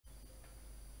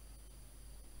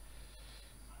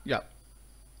Yeah,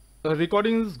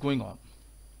 recording is going on.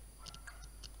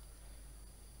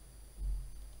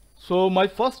 So my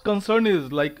first concern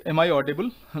is like, am I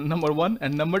audible? Number one,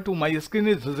 and number two, my screen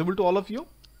is visible to all of you.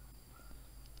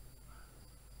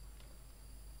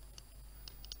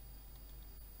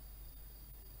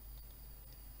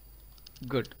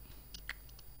 Good.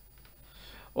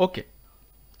 Okay.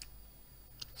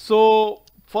 So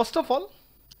first of all,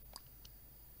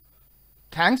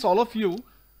 thanks all of you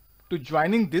to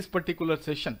joining this particular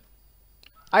session.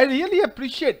 I really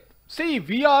appreciate. See,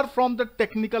 we are from the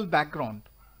technical background.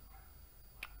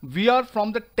 We are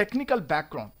from the technical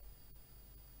background.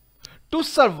 To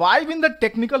survive in the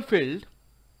technical field,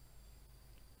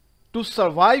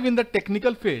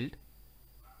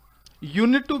 you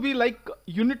need to be like,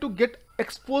 you need to get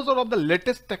exposure of the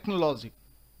latest technology.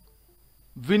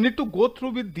 We need to go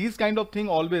through with these kind of thing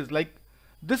always, like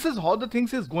this is how the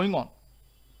things is going on.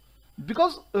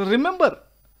 Because remember,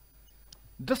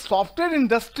 the software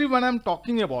industry, when I'm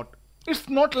talking about, it's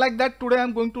not like that today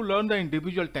I'm going to learn the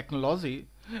individual technology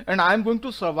and I'm going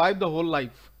to survive the whole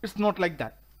life. It's not like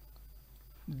that.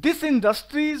 These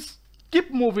industries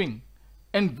keep moving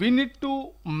and we need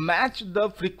to match the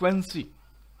frequency.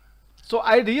 So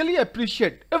I really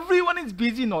appreciate, everyone is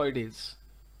busy nowadays.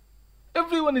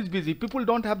 Everyone is busy. People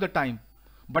don't have the time.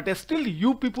 But still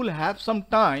you people have some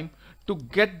time to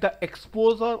get the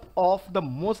exposure of the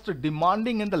most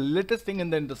demanding and the latest thing in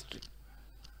the industry.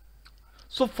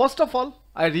 So first of all,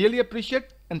 I really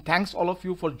appreciate and thanks all of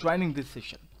you for joining this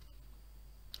session.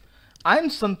 I am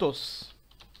Santosh.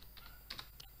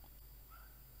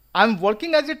 I'm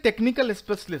working as a technical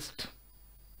specialist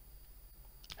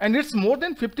and it's more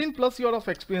than 15 plus years of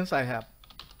experience I have.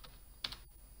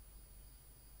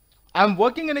 I'm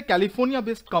working in a California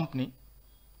based company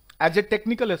as a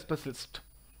technical specialist.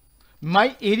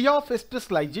 My area of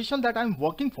specialization that I'm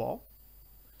working for,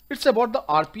 it's about the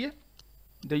RPA,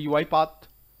 the UiPath,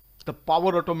 the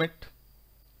Power Automate.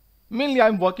 Mainly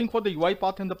I'm working for the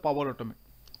UiPath and the Power Automate.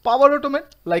 Power Automate,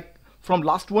 like from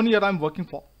last 1 year I'm working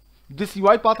for. This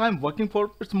UiPath I'm working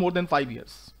for, it's more than 5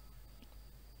 years.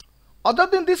 Other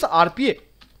than this RPA,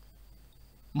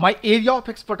 my area of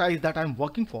expertise that I'm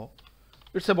working for,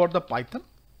 it's about the Python.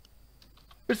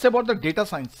 It's about the data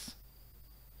science.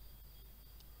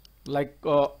 Like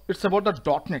it's about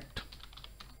the .NET.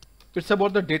 It's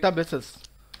about the databases.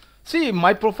 See,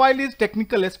 my profile is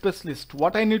technical specialist.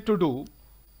 What I need to do,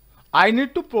 I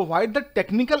need to provide the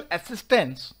technical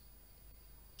assistance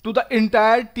to the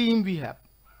entire team we have.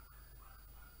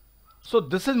 So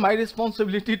this is my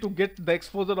responsibility to get the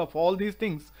exposure of all these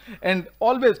things. And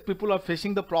always people are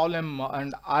facing the problem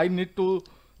and I need to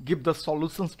give the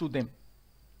solutions to them.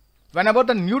 Whenever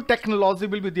the new technology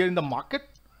will be there in the market,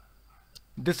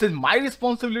 this is my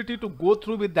responsibility to go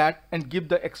through with that and give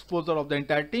the exposure of the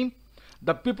entire team.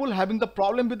 The people having the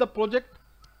problem with the project,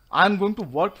 I'm going to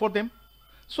work for them.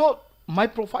 So my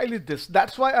profile is this.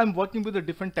 That's why I'm working with the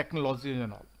different technologies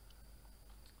and all.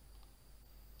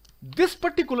 This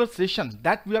particular session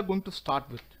that we are going to start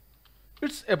with,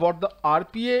 it's about the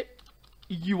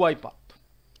RPA-UiPATH.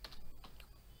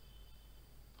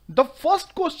 The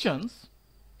first questions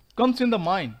comes in the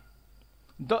mind.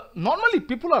 Normally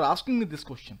people are asking me this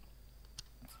question.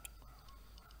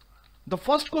 The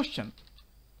first question,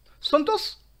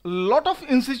 Santosh, lot of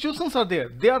institutions are there.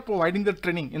 They are providing the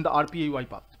training in the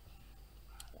RPA-UiPATH.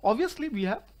 Obviously we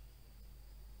have.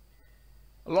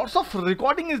 Lots of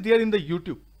recording is there in the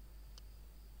YouTube.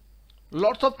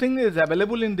 Lots of things is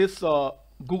available in this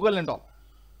Google and all.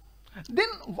 Then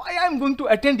why I'm going to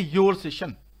attend your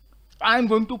session? I'm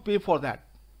going to pay for that.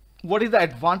 What is the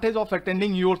advantage of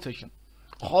attending your session?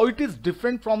 How it is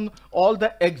different from all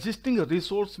the existing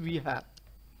resource we have?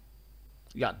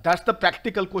 Yeah, that's the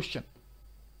practical question.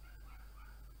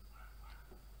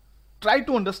 Try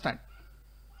to understand.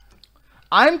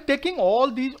 I'm taking all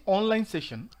these online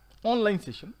session from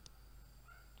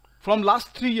last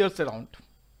 3 years around.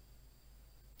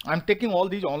 I'm taking all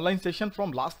these online sessions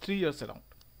from last 3 years around.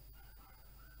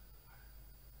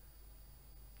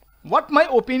 What my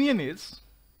opinion is,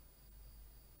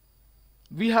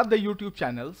 we have the YouTube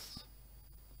channels.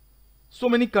 So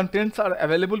many contents are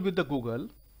available with the Google.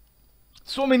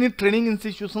 So many training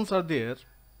institutions are there.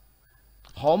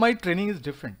 How my training is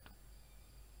different?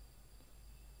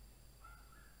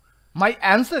 My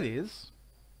answer is,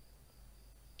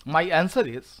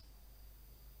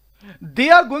 they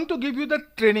are going to give you the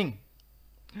training.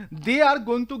 They are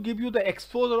going to give you the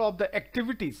exposure of the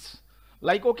activities.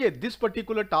 Like, okay, this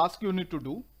particular task you need to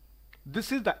do.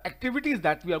 This is the activities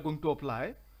that we are going to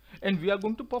apply and we are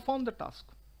going to perform the task.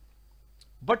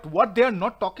 But what they are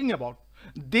not talking about,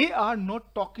 They are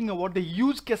not talking about the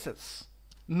use cases.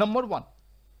 Number one,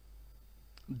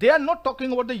 they are not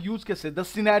talking about the use cases, the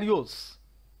scenarios.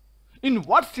 In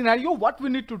what scenario, what we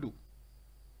need to do?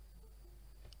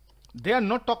 They are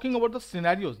not talking about the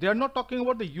scenarios. They are not talking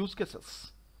about the use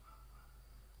cases.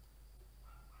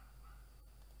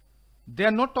 They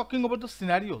are not talking about the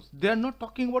scenarios. They are not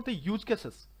talking about the use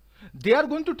cases. They are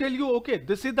going to tell you, okay,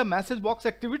 this is the message box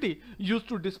activity used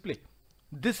to display.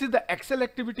 This is the Excel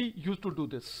activity used to do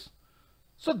this.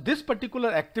 So this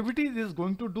particular activity is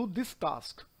going to do this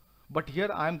task. But here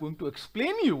I am going to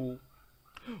explain you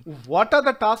what are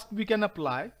the tasks we can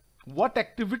apply, what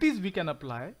activities we can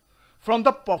apply. From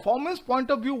the performance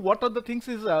point of view, what are the things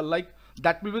is like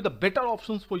that will be the better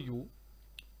options for you.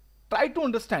 Try to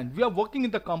understand, we are working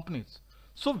in the companies.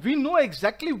 So we know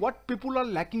exactly what people are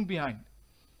lacking behind.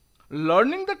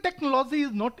 Learning the technology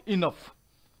is not enough.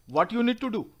 What you need to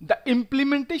do, the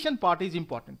implementation part is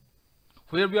important.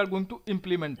 Where we are going to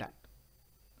implement that.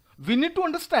 We need to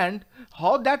understand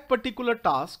how that particular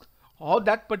task, how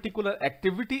that particular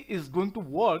activity is going to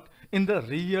work in the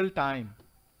real time.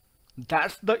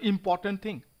 That's the important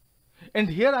thing. And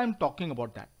here I am talking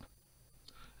about that.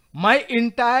 My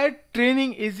entire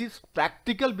training is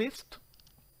practical based.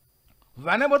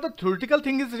 Whenever the theoretical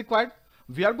thing is required,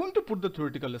 we are going to put the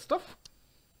theoretical stuff.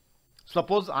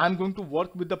 Suppose I am going to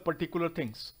work with the particular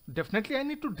things. Definitely I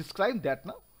need to describe that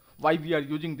now. Why we are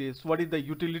using this, what is the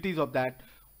utilities of that,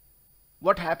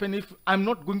 what happens if I'm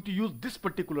not going to use this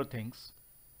particular things,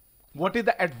 what is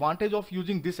the advantage of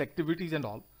using these activities and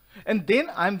all. And then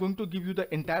I'm going to give you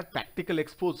the entire practical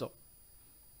exposure.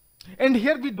 And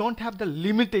here we don't have the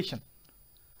limitation.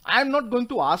 I'm not going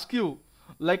to ask you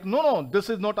like, no, this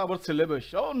is not our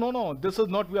syllabus. Oh, no, this is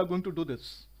not, we are going to do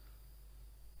this.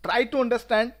 Try to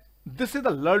understand, this is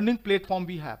the learning platform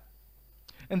we have.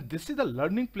 And this is the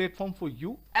learning platform for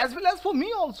you as well as for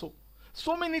me also.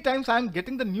 So many times I am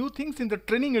getting the new things in the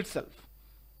training itself.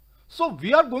 So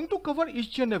we are going to cover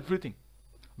each and everything.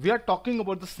 We are talking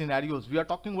about the scenarios. We are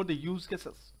talking about the use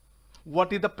cases.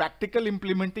 What is the practical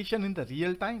implementation in the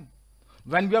real time?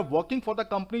 When we are working for the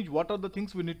companies, what are the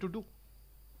things we need to do?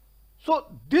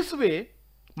 So this way,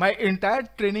 my entire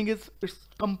training is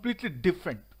completely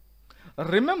different.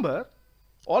 Remember,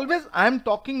 always I am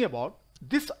talking about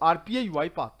this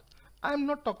RPA-UiPath. I am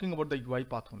not talking about the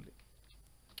UiPath only.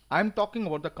 I am talking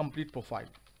about the complete profile.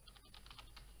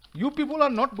 You people are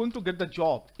not going to get the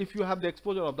job if you have the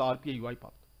exposure of the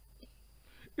RPA-UiPath.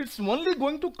 It's only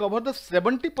going to cover the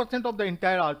 70% of the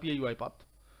entire RPA-UiPath.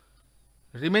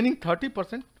 Remaining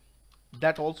 30%,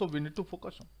 that also we need to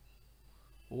focus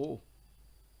on. Oh.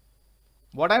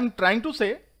 What I'm trying to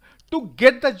say, to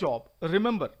get the job,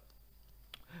 remember,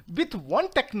 with one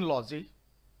technology,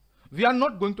 we are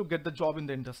not going to get the job in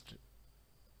the industry.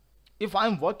 If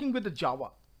I'm working with the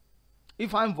Java,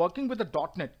 if I'm working with the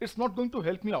 .NET, it's not going to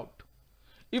help me out.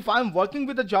 If I'm working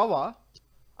with the Java,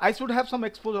 I should have some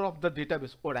exposure of the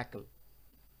database Oracle.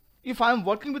 If I'm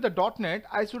working with the .NET,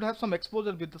 I should have some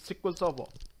exposure with the SQL Server.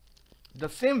 The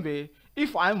same way,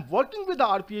 if I'm working with the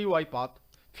RPA-UiPath,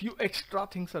 few extra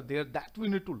things are there that we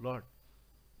need to learn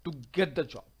to get the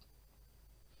job.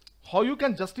 How you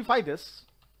can justify this?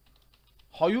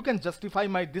 How you can justify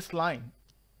this line?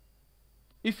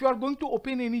 If you are going to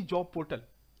open any job portal,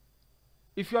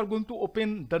 if you are going to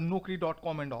open the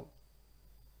Naukri.com and all,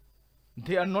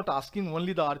 they are not asking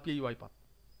only the RPA-UiPath.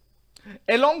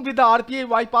 Along with the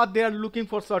RPA-UiPath, they are looking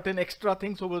for certain extra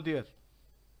things over there.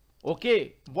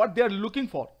 Okay, what they are looking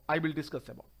for, I will discuss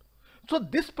about. So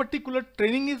this particular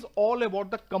training is all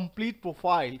about the complete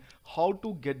profile, how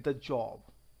to get the job.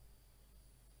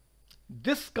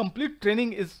 This complete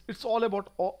training it's all about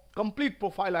complete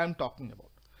profile I am talking about.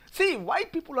 See, why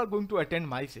people are going to attend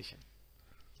my session?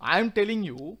 I am telling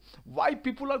you why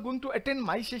people are going to attend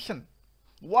my session,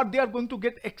 what they are going to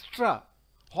get extra,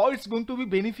 how it's going to be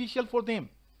beneficial for them.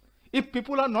 If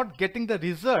people are not getting the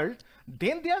result,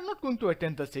 then they are not going to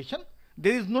attend the session.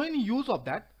 There is no any use of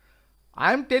that.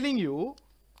 I am telling you,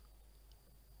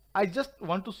 I just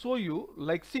want to show you,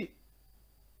 like, see,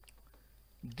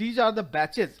 these are the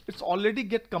batches. It's already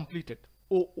get completed.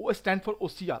 O stand for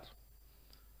OCR.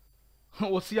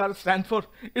 OCR stand for,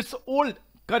 it's old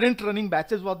current running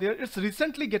batches were there. It's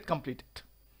recently get completed.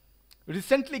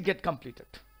 Recently get completed.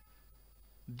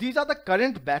 These are the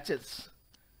current batches.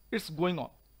 It's going on.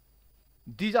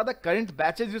 These are the current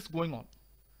batches. It's going on.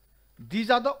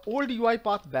 These are the old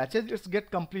UiPath batches. It's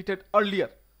get completed earlier,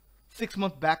 6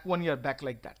 months back, 1 year back,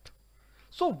 like that.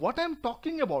 So what I'm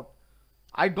talking about,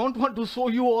 I don't want to show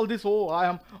you all this. Oh, I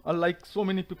am like so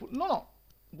many people. No.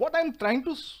 What I'm trying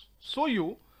to show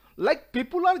you, like,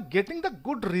 people are getting the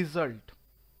good result.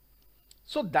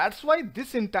 So that's why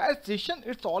this entire session,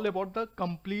 it's all about the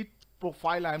complete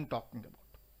profile I am talking about.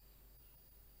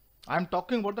 I'm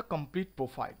talking about the complete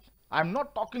profile. I'm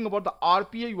not talking about the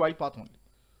RPA UiPath only.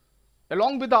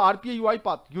 Along with the RPA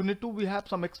UiPath, you need to we have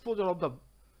some exposure of the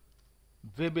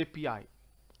web API.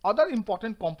 Other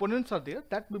important components are there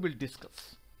that we will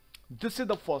discuss. This is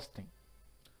the first thing.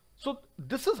 So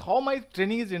this is how my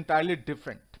training is entirely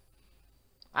different.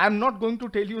 I'm not going to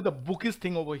tell you the bookish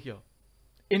thing over here.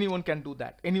 Anyone can do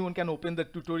that. Anyone can open the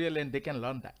tutorial and they can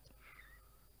learn that.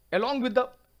 Along with the,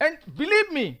 and believe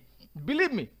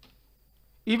me,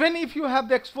 even if you have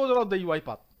the exposure of the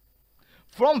UiPath,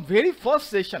 from very first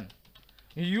session,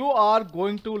 you are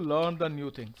going to learn the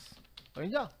new things.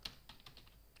 Yeah,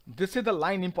 this is the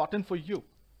line important for you.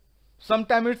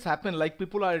 Sometimes it's happened like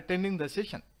people are attending the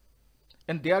session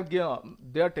and they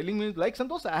are telling me like,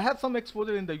 Santosh, I have some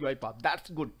exposure in the UiPath. That's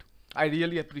good. I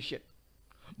really appreciate.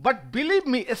 But believe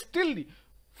me, still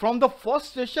from the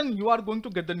first session, you are going to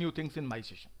get the new things in my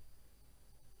session.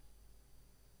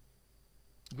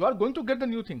 You are going to get the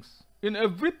new things in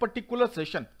every particular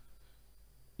session.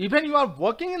 Even you are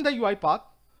working in the UiPath,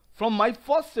 from my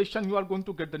first session, you are going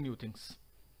to get the new things.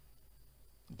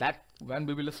 That when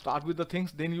we will start with the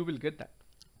things, then you will get that.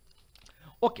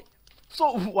 Okay.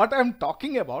 So what I'm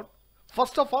talking about,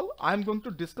 first of all, I'm going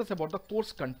to discuss about the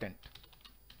course content.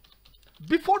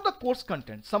 Before the course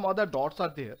content, some other dots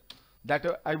are there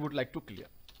that I would like to clear.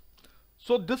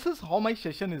 So this is how my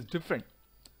session is different.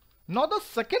 Now the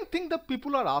second thing that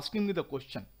people are asking me the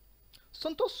question,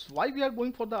 Santosh, why we are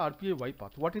going for the RPA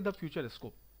UiPath? What is the future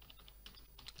scope?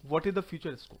 What is the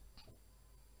future scope?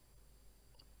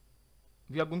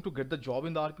 We are going to get the job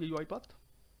in the RPA UiPath.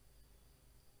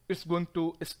 It's going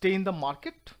to stay in the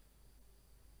market.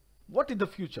 What is the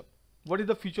future? What is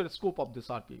the future scope of this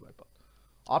RPA UiPath?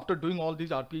 After doing all these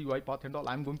RPA UiPath and all,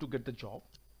 I'm going to get the job.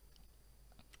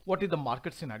 What is the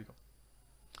market scenario?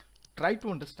 Try to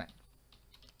understand.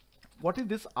 What is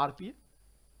this RPA?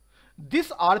 This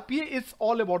RPA is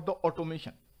all about the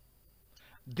automation.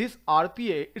 This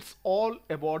RPA, it's all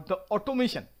about the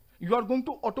automation. You are going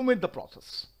to automate the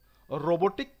process.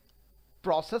 Robotic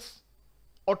process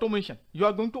automation. You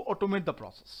are going to automate the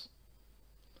process.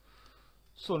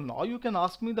 So now you can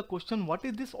ask me the question, what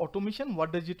is this automation?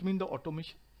 What does it mean, the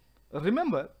automation?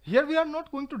 Remember, here we are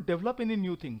not going to develop any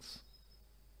new things.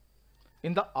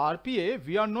 In the RPA,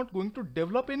 we are not going to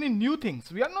develop any new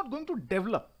things. We are not going to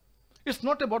develop. It's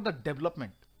not about the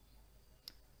development.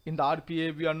 In the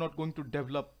RPA, we are not going to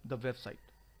develop the website.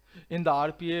 In the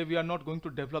RPA, we are not going to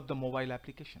develop the mobile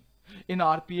application. In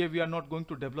RPA, we are not going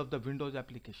to develop the Windows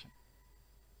application.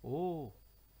 Oh,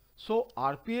 so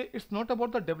RPA is not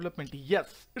about the development.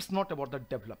 Yes, it's not about the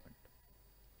development.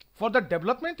 For the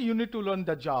development, you need to learn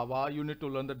the Java, you need to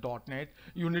learn the .NET,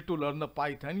 you need to learn the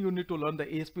Python, you need to learn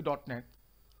the ASP.NET.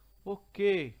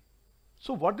 Okay,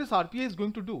 so what this RPA is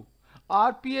going to do?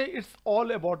 RPA is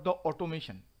all about the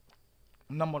automation.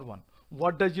 Number one,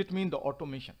 what does it mean, the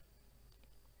automation?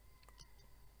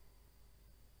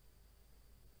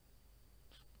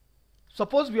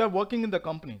 Suppose we are working in the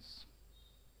companies.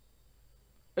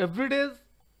 Every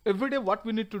day what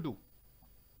we need to do?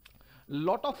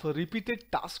 Lot of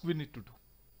repeated tasks we need to do.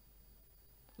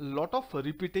 Lot of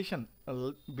repetition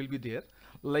will be there.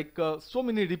 Like so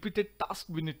many repeated tasks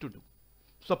we need to do.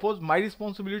 Suppose my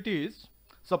responsibility is,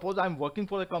 suppose I'm working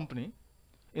for a company,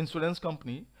 insurance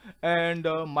company, and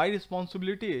my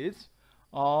responsibility is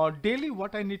daily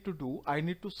what I need to do, I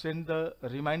need to send the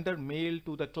reminder mail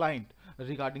to the client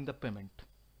regarding the payment.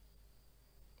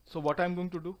 So what I'm going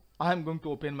to do? I'm going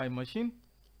to open my machine.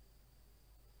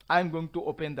 I'm going to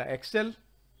open the Excel,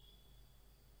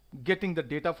 getting the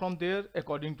data from there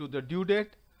according to the due date.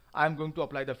 I'm going to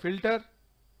apply the filter,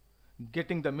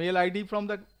 getting the mail ID from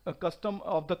the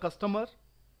customer,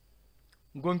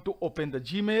 going to open the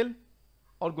Gmail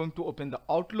or going to open the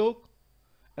Outlook,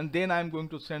 and then I'm going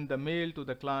to send the mail to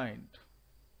the client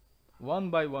one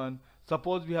by one.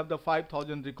 Suppose we have the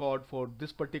 5,000 record for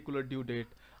this particular due date.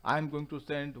 I'm going to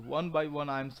send one by one.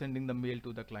 I'm sending the mail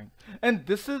to the client, and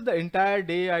this is the entire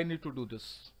day I need to do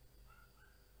this,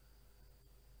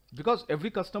 because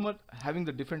every customer having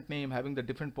the different name, having the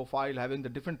different profile, having the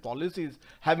different policies,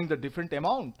 having the different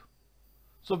amount.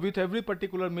 So with every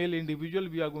particular mail individual,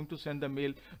 we are going to send the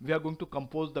mail, we are going to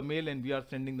compose the mail, and we are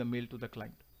sending the mail to the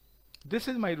client. This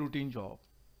is my routine job.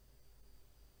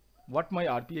 What my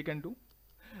RPA can do?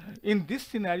 In this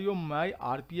scenario, my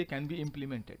RPA can be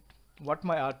implemented. What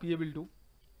my RPA will do?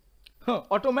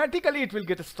 Automatically it will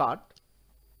get a start.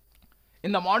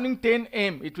 In the morning 10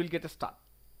 AM, it will get a start.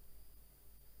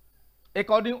 It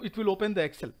will open the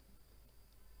Excel.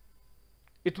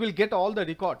 It will get all the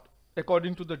record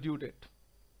according to the due date.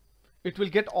 It will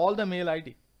get all the mail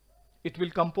ID. It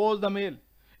will compose the mail.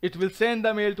 It will send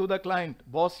the mail to the client.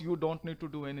 Boss, you don't need to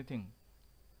do anything.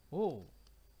 Oh,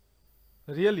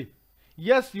 really?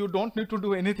 Yes, you don't need to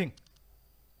do anything.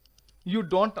 You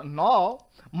don't. Now,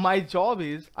 my job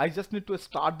is I just need to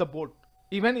start the board.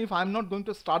 Even if I'm not going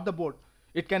to start the board,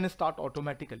 it can start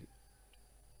automatically.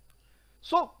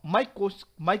 So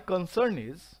my concern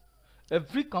is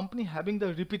every company having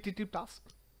the repetitive task,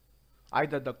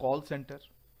 either the call center,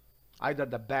 either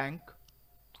the bank,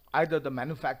 either the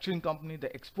manufacturing company,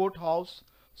 the export house,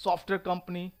 software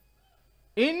company,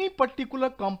 any particular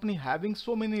company having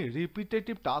so many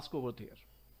repetitive tasks over there.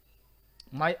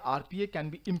 My RPA can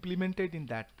be implemented in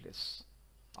that place.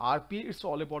 RPA is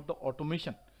all about the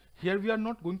automation. Here we are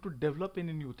not going to develop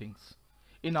any new things.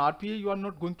 In RPA you are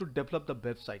not going to develop the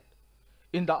website.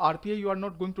 In the RPA you are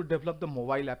not going to develop the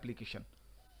mobile application.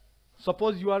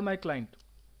 Suppose you are my client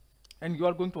and you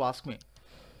are going to ask me,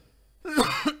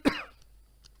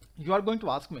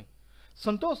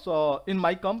 Santosh, in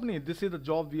my company this is the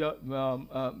job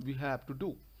we have to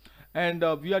do, and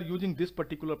we are using this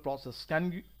particular process.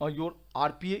 Can you, your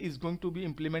RPA is going to be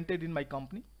implemented in my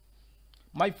company?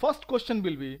 My first question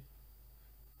will be,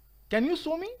 can you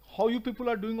show me how you people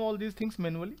are doing all these things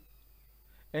manually?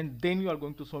 And then you are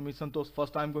going to show me, Santosh,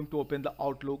 first I'm going to open the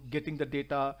Outlook, getting the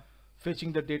data,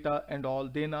 fetching the data and all.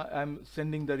 Then I'm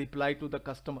sending the reply to the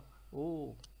customer.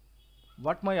 Oh,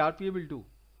 what my RPA will do?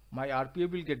 My RPA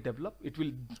will get developed. It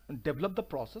will develop the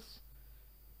process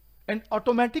and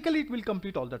automatically it will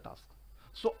complete all the tasks.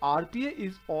 So RPA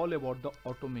is all about the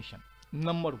automation.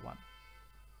 Number one.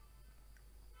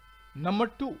 Number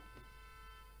two,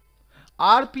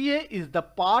 RPA is the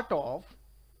part of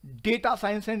data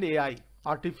science and AI,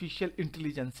 artificial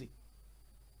intelligence.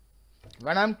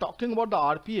 When I'm talking about the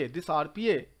RPA, this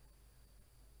RPA,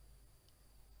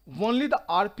 only the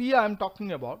RPA I'm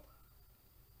talking about.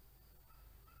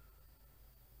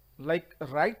 Like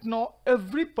right now,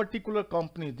 every particular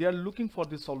company, they are looking for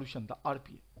this solution, the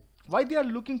RPA. Why they are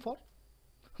looking for?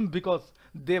 Because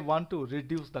they want to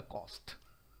reduce the cost.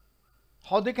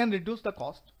 How they can reduce the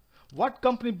cost? What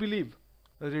company believe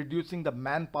reducing the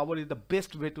manpower is the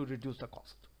best way to reduce the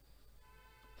cost?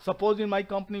 Suppose in my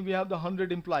company we have the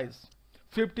 100 employees.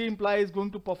 50 employees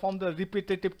going to perform the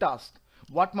repetitive task.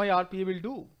 What my RPA will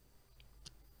do?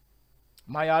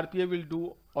 My RPA will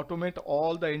do automate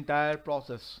all the entire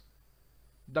process.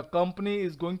 The company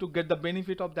is going to get the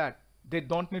benefit of that. They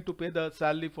don't need to pay the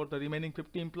salary for the remaining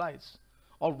 50 employees.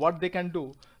 Or what they can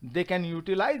do, they can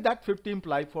utilize that 50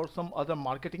 employee for some other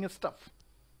marketing stuff.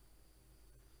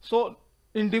 So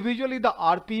individually the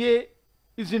RPA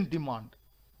is in demand.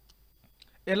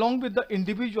 Along with the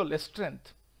individual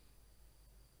strength,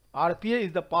 RPA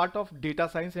is the part of data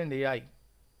science and AI.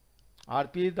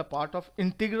 RPA is the part of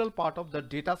integral part of the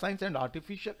data science and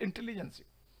artificial intelligence.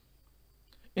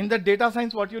 In the data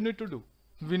science, what you need to do?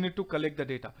 We need to collect the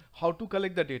data. How to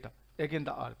collect the data? Again,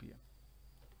 the RPA.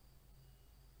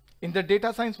 In the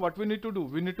data science, what we need to do?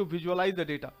 We need to visualize the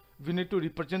data. We need to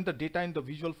represent the data in the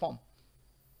visual form.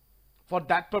 For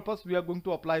that purpose, we are going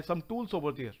to apply some tools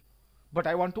over there. But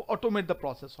I want to automate the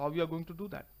process. How we are going to do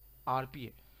that?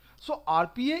 RPA. So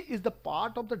RPA is the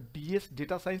part of the DS,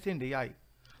 data science and AI.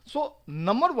 So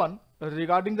number one,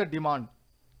 regarding the demand,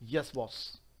 yes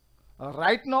boss,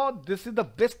 right now this is the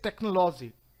best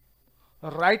technology.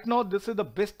 Right now this is the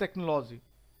best technology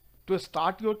to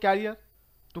start your career,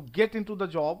 to get into the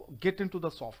job, get into the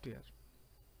software.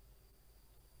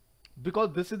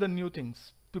 Because this is the new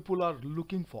things people are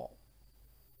looking for.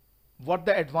 What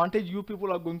the advantage you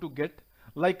people are going to get.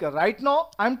 Like right now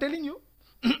I'm telling you,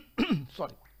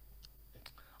 sorry,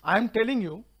 I'm telling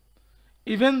you,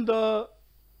 even the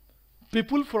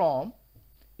people from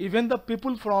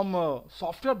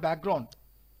software background,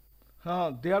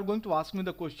 they are going to ask me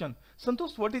the question,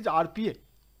 Santosh, what is RPA?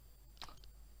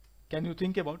 Can you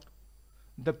think about?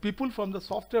 The people from the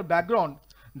software background,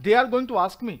 they are going to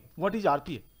ask me, what is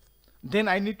RPA? Then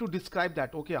I need to describe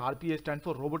that. Okay, RPA stands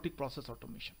for robotic process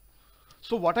automation.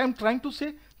 So what I'm trying to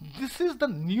say, this is the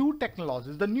new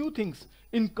technologies, the new things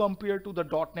in compared to the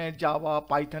 .NET, Java,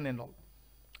 Python and all.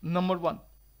 Number one.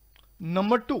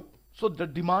 Number two, so the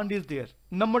demand is there.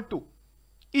 Number two,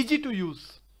 easy to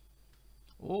use.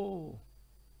 Oh,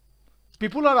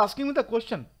 people are asking me the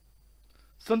question,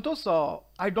 Santosh,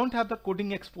 I don't have the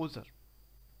coding exposure.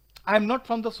 I am not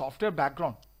from the software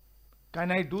background.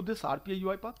 Can I do this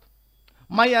RPA-UiPath?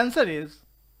 My answer is,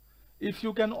 if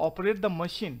you can operate the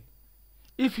machine,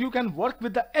 if you can work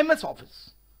with the MS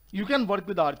Office, you can work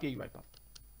with the RPA-UiPath.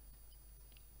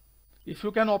 If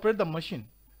you can operate the machine,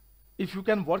 if you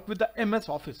can work with the MS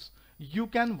Office, you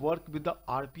can work with the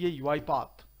RPA UiPath.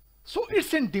 So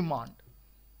it's in demand.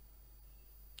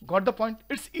 Got the point?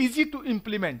 It's easy to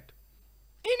implement.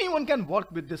 Anyone can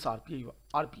work with this RPA.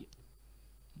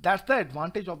 That's the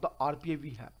advantage of the RPA we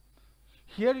have.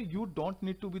 Here you don't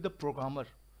need to be the programmer.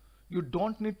 You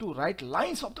don't need to write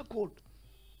lines of the code.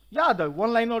 Yeah, the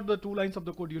one line or the two lines of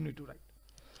the code you need to write.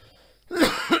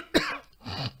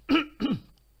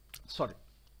 Sorry.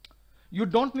 You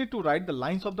don't need to write the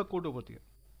lines of the code over there.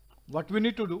 What we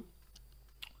need to do?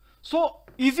 So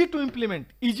easy to implement,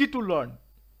 easy to learn.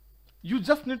 You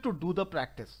just need to do the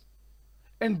practice.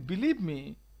 And believe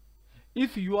me,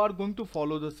 if you are going to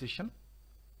follow the session,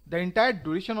 the entire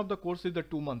duration of the course is the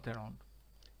 2 months around.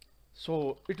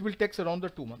 So it will take around the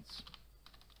 2 months.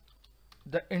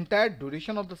 The entire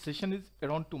duration of the session is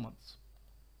around 2 months.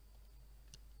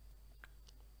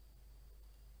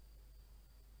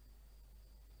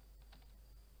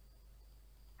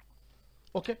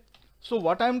 Okay, so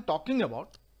what I am talking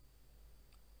about,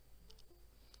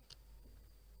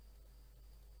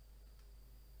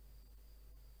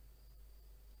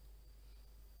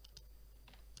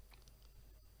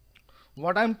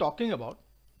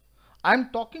 I'm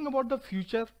talking about the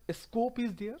future scope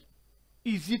is there,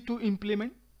 easy to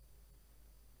implement,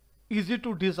 easy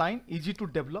to design, easy to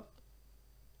develop.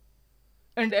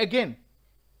 And again,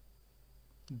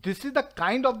 this is the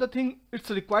kind of the thing it's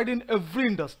required in every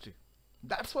industry.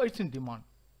 That's why it's in demand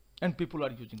and people are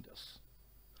using this.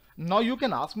 Now you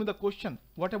can ask me the question,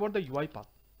 what about the UiPath?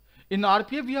 In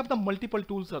RPA, we have the multiple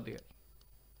tools are there.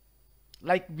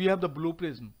 Like we have the Blue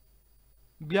Prism,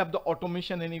 we have the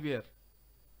Automation Anywhere,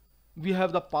 we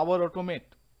have the Power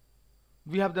Automate,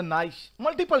 we have the Nice,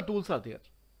 multiple tools are there.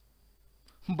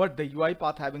 But the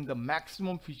UiPath having the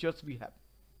maximum features we have.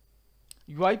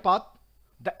 UiPath,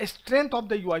 the strength of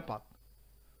the UiPath,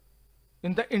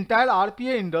 in the entire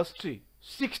RPA industry,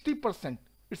 60%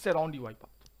 it's around UiPath.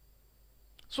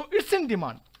 So it's in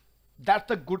demand. That's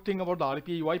the good thing about the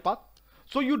RPA UiPath.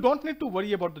 So you don't need to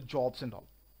worry about the jobs and all.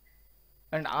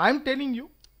 And I'm telling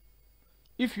you,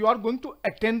 if you are going to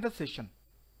attend the session,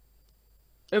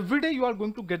 every day you are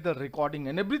going to get the recording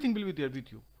and everything will be there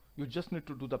with you. You just need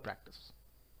to do the practice.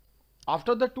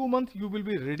 After the 2 months, you will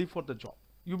be ready for the job.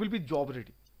 You will be job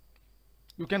ready.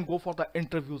 You can go for the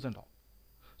interviews and all.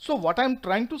 So what I'm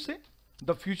trying to say,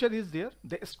 the future is there,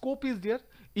 the scope is there,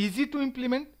 easy to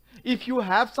implement. If you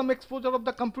have some exposure of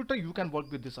the computer, you can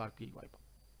work with this RPA UiPath.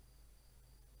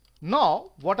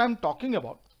 Now, what I'm talking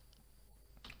about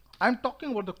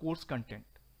the course content.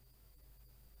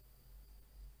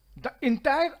 The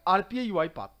entire RPA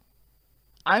UiPath,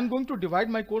 I'm going to divide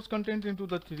my course content into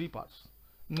the 3 parts.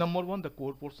 Number 1, the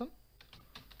core portion.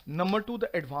 Number 2,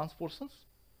 the advanced portions.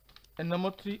 And number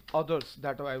 3, others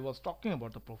that I was talking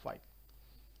about the profile.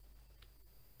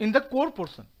 In the core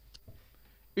portion,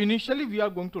 initially we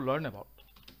are going to learn about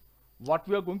what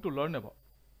we are going to learn about.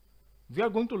 We are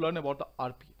going to learn about the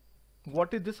RPA.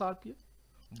 What is this RPA?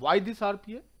 Why this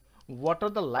RPA? What are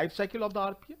the life cycle of the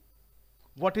RPA?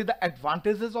 What is the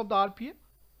advantages of the RPA?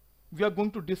 We are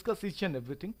going to discuss each and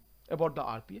everything about the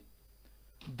RPA.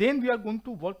 Then we are going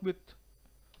to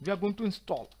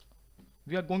install.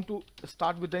 We are going to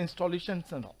start with the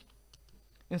installations and all.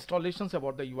 Installations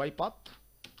about the UiPath.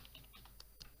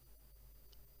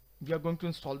 We are going to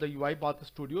install the UiPath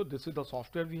Studio. This is the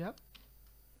software we have.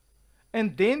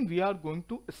 And then we are going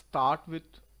to start with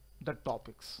the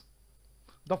topics.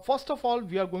 The first of all,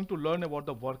 we are going to learn about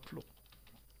the workflow.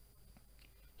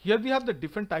 Here we have the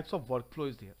different types of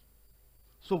workflows there.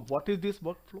 So what is this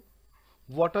workflow?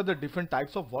 What are the different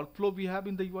types of workflow we have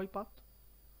in the UiPath?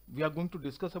 We are going to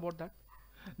discuss about that.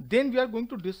 Then we are going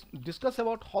to discuss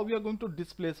about how we are going to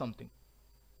display something.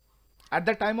 At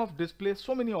the time of display,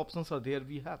 so many options are there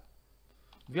we have.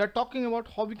 We are talking about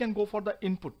how we can go for the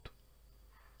input.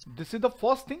 This is the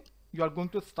first thing. You are going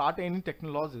to start any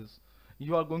technologies.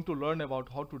 You are going to learn about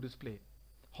how to display,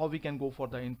 how we can go for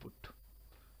the input.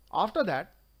 After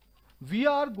that, we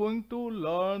are going to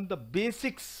learn the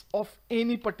basics of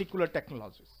any particular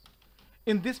technologies.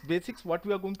 In this basics, what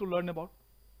we are going to learn about?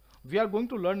 We are going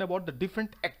to learn about the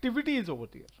different activities over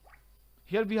there.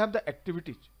 Here we have the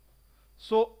activities.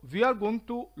 So we are going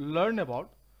to learn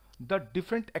about the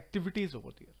different activities over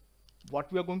there.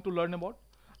 What we are going to learn about?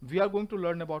 We are going to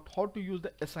learn about how to use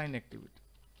the assign activity.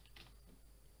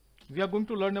 We are going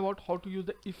to learn about how to use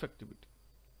the if activity.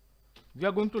 We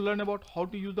are going to learn about how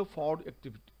to use the for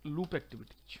activity, loop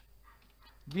activities.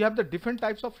 We have the different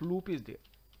types of loop is there.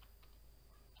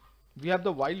 We have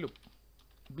the while loop.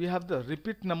 We have the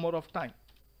repeat number of time.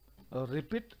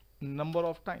 Repeat number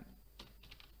of time.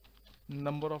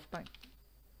 Number of time.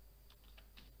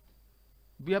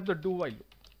 We have the do while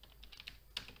loop.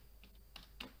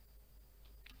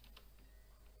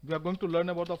 We are going to learn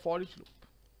about the for each loop.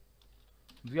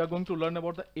 We are going to learn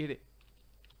about the array.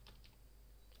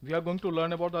 We are going to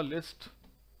learn about the list.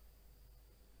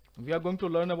 We are going to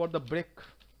learn about the break,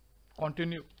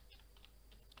 continue.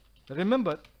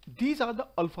 Remember, these are the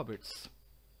alphabets.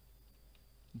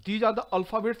 These are the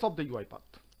alphabets of the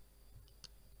UiPath.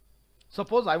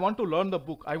 Suppose I want to learn the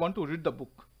book. I want to read the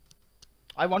book.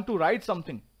 I want to write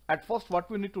something. At first, what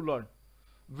we need to learn?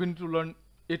 We need to learn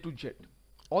A to Z.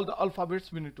 All the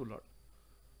alphabets we need to learn.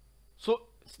 So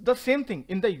the same thing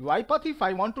in the UiPath, if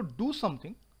I want to do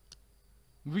something,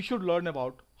 we should learn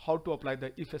about how to apply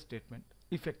the if statement,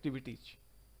 if activities.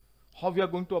 How we are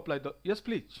going to apply the, yes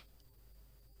please.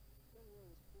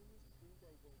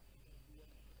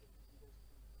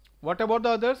 What about the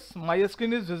others? My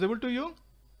screen is visible to you?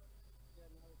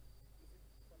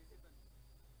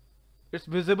 It's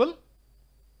visible?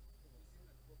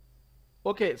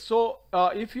 Okay, so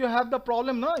if you have the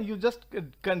problem, no, you just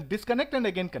can disconnect and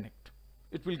again connect.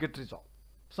 It will get resolved.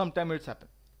 Sometime it's happened.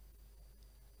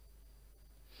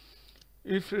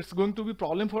 If it's going to be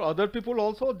problem for other people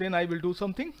also, then I will do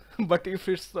something. But if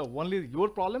it's only your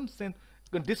problems, then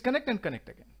you can disconnect and connect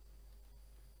again.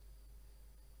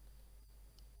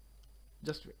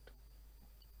 Just wait.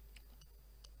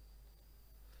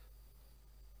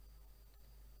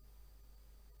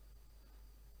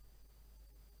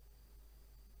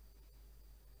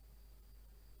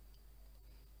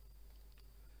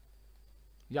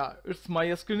 Yeah, it's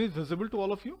my screen is visible to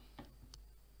all of you.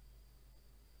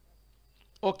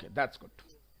 Okay, that's good.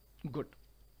 Good.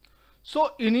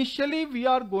 So initially we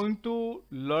are going to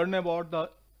learn about the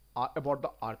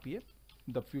RPA,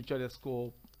 the future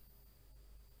scope,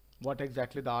 what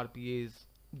exactly the RPA is.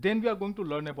 Then we are going to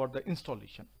learn about the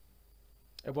installation,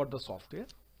 about the software.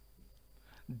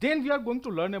 Then we are going to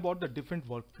learn about the different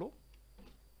workflow.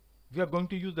 We are going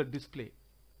to use the display,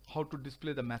 how to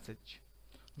display the message.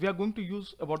 We are going to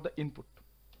use about the input.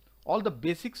 All the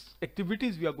basics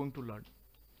activities we are going to learn.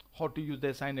 How to use the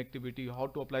assign activity, how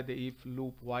to apply the if,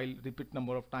 loop, while, repeat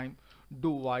number of time, do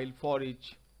while, for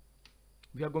each.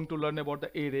 We are going to learn about the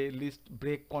array, list,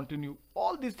 break, continue.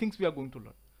 All these things we are going to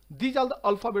learn. These are the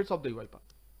alphabets of the UiPath.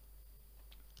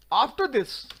 After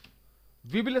this,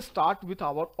 we will start with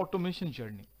our automation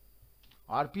journey.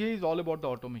 RPA is all about the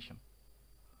automation.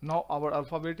 Now our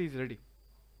alphabet is ready.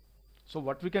 So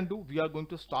what we can do, we are going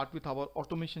to start with our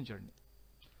automation journey.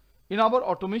 In our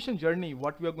automation journey,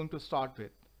 what we are going to start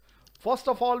with? First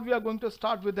of all, we are going to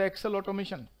start with the Excel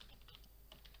automation.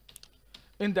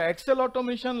 In the Excel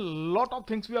automation, lot of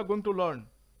things we are going to learn.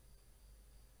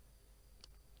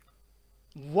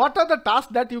 What are the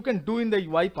tasks that you can do in the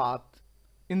UiPath?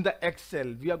 In the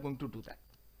Excel, we are going to do that.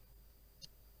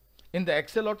 In the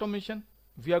Excel automation,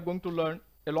 we are going to learn,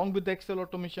 along with the Excel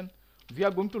automation, we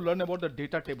are going to learn about the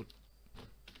data table.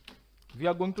 We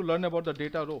are going to learn about the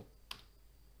data row.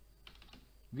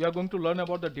 We are going to learn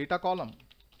about the data column.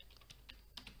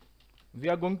 We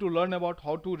are going to learn about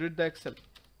how to read the Excel,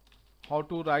 how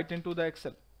to write into the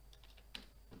Excel,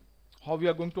 how we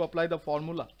are going to apply the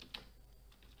formula,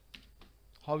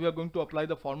 how we are going to apply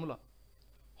the formula,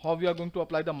 how we are going to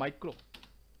apply the micro,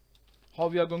 how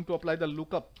we are going to apply the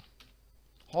lookup,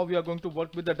 how we are going to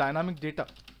work with the dynamic data,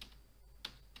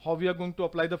 how we are going to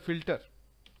apply the filter,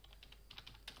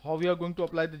 how we are going to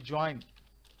apply the join,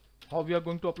 how we are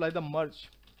going to apply the merge,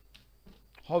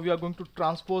 how we are going to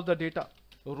transpose the data,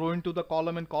 row into the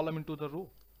column and column into the row.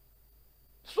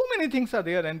 So many things are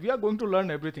there and we are going to learn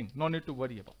everything. No need to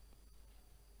worry about.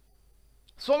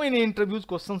 So many interviews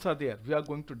questions are there. We are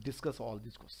going to discuss all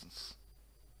these questions.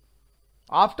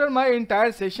 After my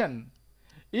entire session,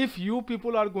 if you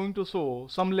people are going to show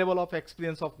some level of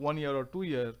experience of 1 year or 2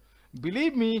 years,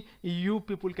 believe me, you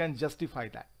people can justify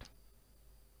that.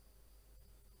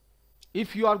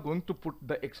 If you are going to put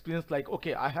the experience like,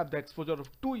 okay, I have the exposure of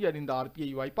 2 years in the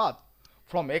RPA-UiPath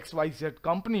from XYZ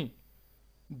company,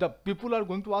 the people are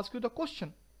going to ask you the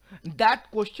question. That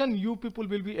question you people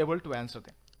will be able to answer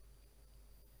them.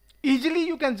 Easily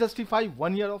you can justify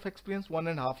 1 year of experience,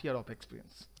 1.5 years of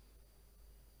experience.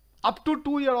 Up to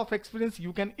 2 years of experience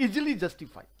you can easily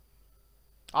justify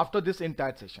after this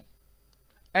entire session.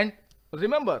 And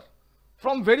remember,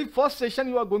 from very first session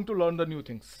you are going to learn the new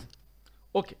things.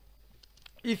 Okay.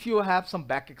 If you have some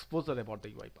back exposure about the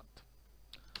UiPath.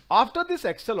 After this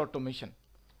Excel automation,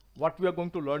 what we are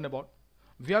going to learn about?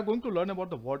 We are going to learn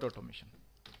about the word automation.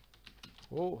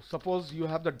 Oh, suppose you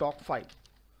have the doc file.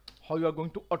 How you are going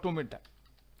to automate that?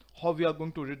 How we are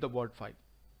going to read the word file?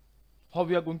 How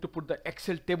we are going to put the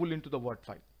Excel table into the word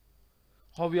file?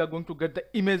 How we are going to get the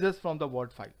images from the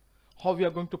word file? How we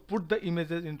are going to put the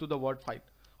images into the word file?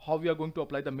 How we are going to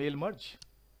apply the mail merge?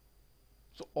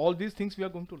 So all these things we are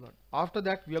going to learn. After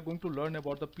that, we are going to learn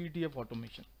about the PDF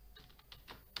automation.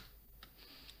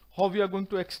 How we are going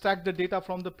to extract the data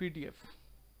from the PDF.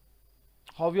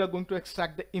 How we are going to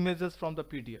extract the images from the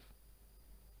PDF.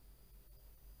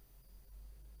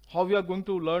 How we are going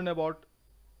to learn about,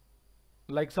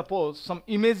 like suppose some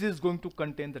image is going to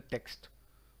contain the text.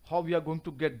 How we are going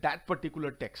to get that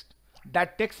particular text.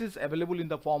 That text is available in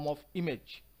the form of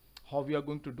image. How we are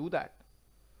going to do that.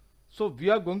 So we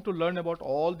are going to learn about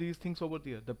all these things over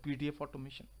there, the PDF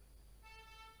automation.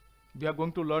 We are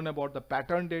going to learn about the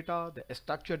pattern data, the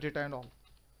structure data and all.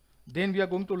 Then we are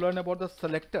going to learn about the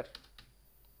selector.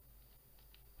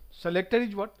 Selector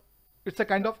is what? It's a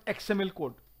kind of XML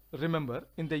code. Remember,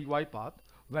 in the UiPath,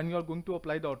 when you are going to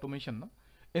apply the automation,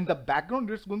 in the background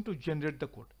it's going to generate the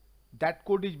code. That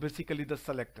code is basically the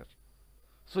selector.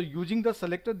 So using the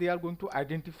selector, they are going to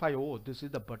identify, oh, this is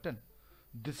the button,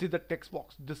 this is the text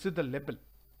box, this is the label.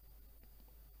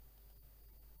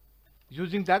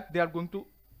 Using that, they are going to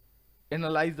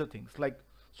analyze the things. Like,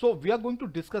 so we are going to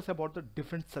discuss about the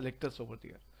different selectors over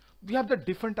there. We have the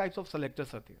different types of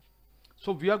selectors out there.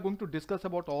 So we are going to discuss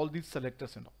about all these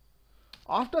selectors and all.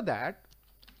 After that,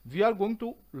 we are going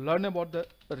to learn about the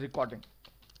recording.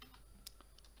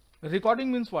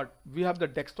 Recording means what? We have the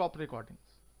desktop recordings.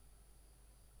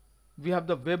 We have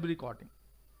the web recording.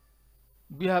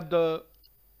 We have the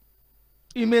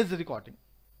image recording.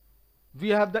 We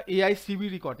have the AI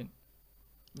CV recording.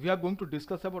 We are going to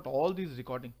discuss about all these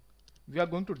recording. We are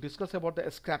going to discuss about the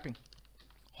scrapping.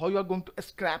 How you are going to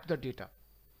scrap the data.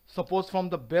 Suppose from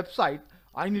the website,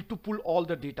 I need to pull all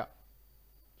the data.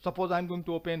 Suppose I'm going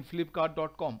to open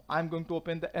flipkart.com. I'm going to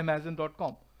open the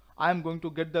amazon.com. I'm going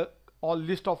to get the all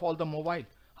list of all the mobile.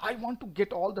 I want to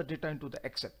get all the data into the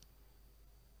Excel.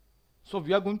 So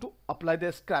we are going to apply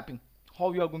the scrapping. How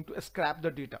we are going to scrap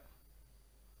the data.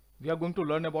 We are going to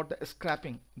learn about the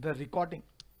scrapping, the recording.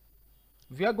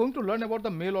 We are going to learn about the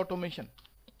mail automation.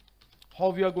 How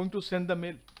we are going to send the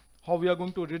mail. How we are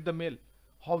going to read the mail.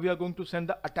 How we are going to send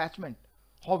the attachment.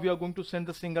 How we are going to send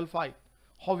the single file.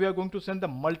 How we are going to send the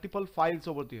multiple files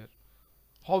over there.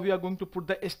 How we are going to put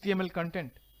the HTML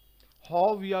content.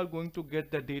 How we are going to get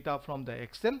the data from the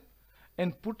Excel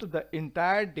and put the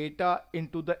entire data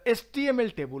into the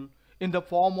HTML table in the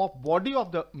form of body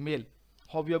of the mail.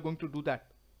 How we are going to do that.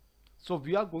 So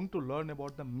we are going to learn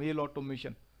about the mail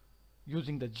automation.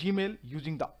 Using the Gmail,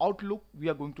 using the Outlook, we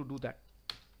are going to do that.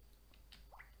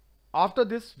 After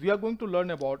this, we are going to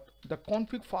learn about the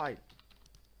config file.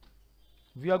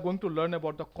 We are going to learn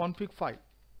about the config file.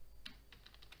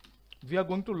 We are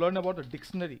going to learn about the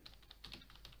dictionary.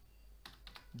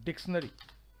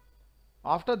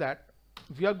 After that,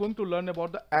 we are going to learn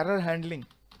about the error handling.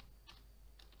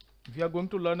 We are going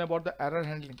to learn about the error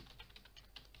handling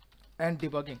and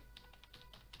debugging.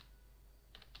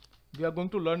 We are going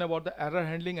to learn about the error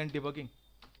handling and debugging.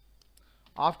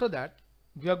 After that,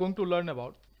 we are going to learn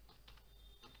about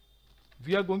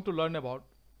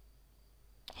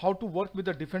how to work with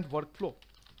a different workflow.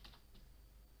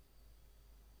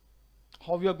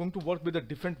 How we are going to work with a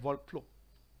different workflow.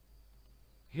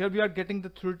 Here we are getting the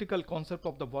theoretical concept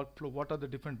of the workflow. What are the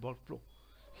different workflow?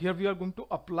 Here we are going to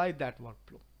apply that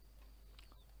workflow.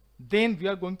 Then we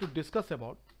are going to discuss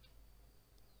about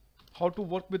how to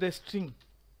work with a string,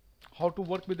 how to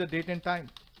work with the date and time,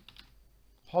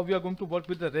 how we are going to work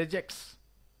with the regex.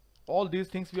 All these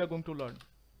things we are going to learn.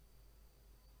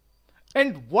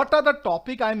 And what are the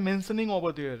topic I am mentioning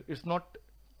over there? It's not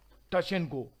touch and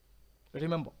go.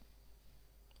 Remember,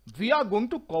 we are going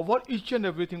to cover each and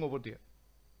everything over there.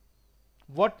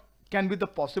 What can be the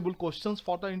possible questions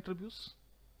for the interviews?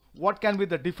 What can be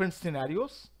the different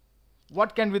scenarios?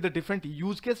 What can be the different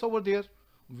use case over there?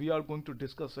 We are going to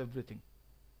discuss everything.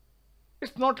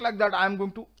 It's not like that I am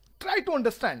going to try to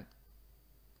understand.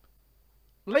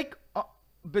 Like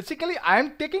basically I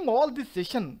am taking all this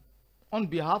session on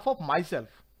behalf of myself.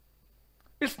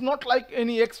 It's not like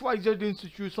any XYZ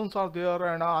institutions are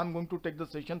there and I'm going to take the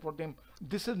session for them.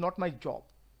 This is not my job.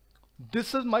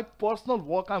 This is my personal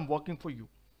work. I'm working for you.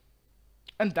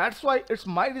 And that's why it's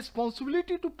my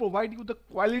responsibility to provide you the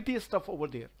quality stuff over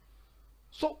there.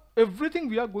 So everything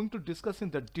we are going to discuss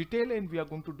in the detail and we are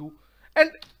going to do.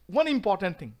 And one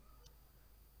important thing,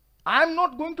 I'm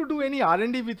not going to do any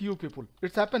R&D with you people.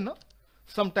 It's happened, no?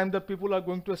 Sometimes the people are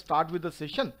going to start with the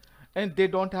session and they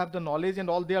don't have the knowledge and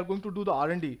all. They are going to do the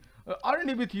R&D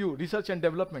with you, research and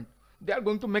development. They are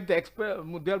going to make the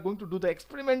they are going to do the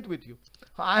experiment with you.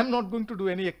 I am not going to do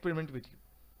any experiment with you.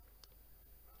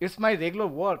 It's my regular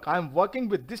work. I am working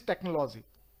with this technology.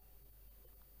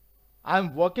 I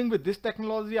am working with this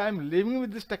technology. I am living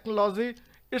with this technology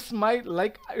It's my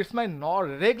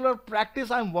regular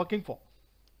practice I'm working for.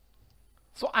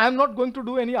 So I'm not going to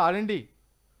do any R&D.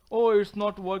 Oh, it's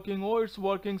not working. Oh, it's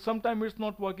working. Sometimes it's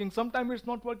not working. Sometimes it's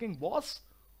not working. Boss,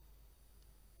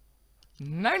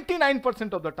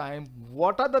 99% of the time,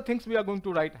 what are the things we are going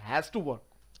to write has to work.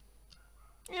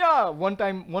 Yeah, one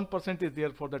time 1% is there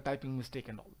for the typing mistake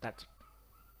and all. That's it.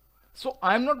 So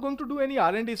I'm not going to do any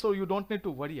R&D, so you don't need to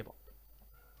worry about it.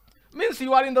 Means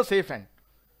you are in the safe end.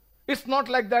 It's not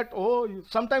like that. Oh,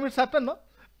 sometimes it's happened. No?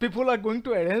 People are going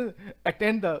to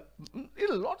attend the.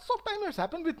 Lots of time it's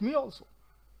happened with me also.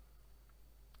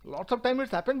 Lots of time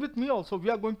it's happened with me also. We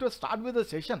are going to start with a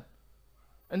session,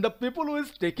 and the people who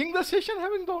is taking the session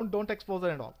having don't exposure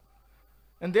and all,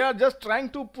 and they are just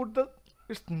trying to put the.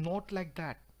 It's not like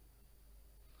that.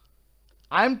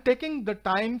 I am taking the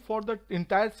time for the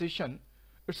entire session.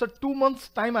 It's a 2 months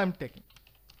time I am taking.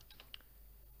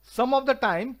 Some of the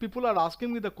time people are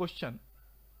asking me the question.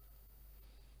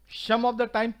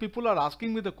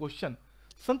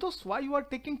 Santosh, why you are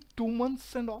taking 2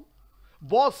 months and all?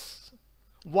 Boss,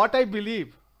 what I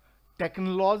believe,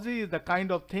 technology is the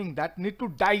kind of thing that need to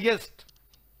digest.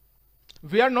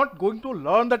 We are not going to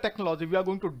learn the technology. We are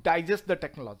going to digest the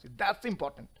technology. That's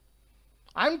important.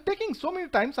 I'm taking so many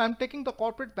times. I'm taking the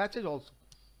corporate batches also.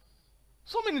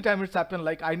 So many times it's happened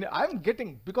like I'm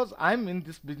getting, because I'm in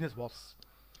this business, boss.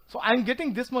 So I'm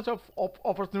getting this much of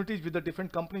opportunities with the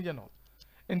different companies and all.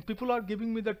 And people are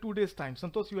giving me the 2 days time.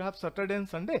 Santosh, you have Saturday and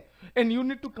Sunday and you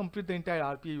need to complete the entire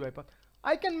RPA-UiPATH.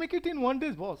 I can make it in 1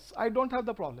 day, boss. I don't have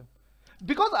the problem.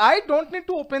 Because I don't need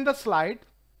to open the slide.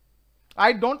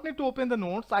 I don't need to open the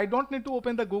notes. I don't need to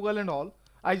open the Google and all.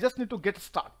 I just need to get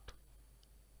start.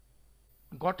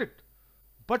 Got it?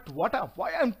 But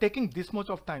why I'm taking this much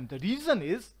of time? The reason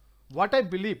is what I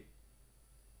believe.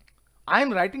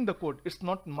 I'm writing the code. It's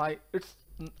not my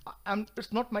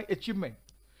achievement.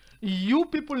 You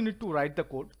people need to write the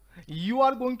code. You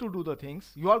are going to do the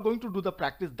things. You are going to do the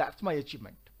practice. That's my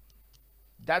achievement.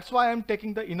 That's why I'm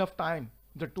taking the enough time,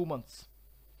 the 2 months.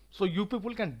 So you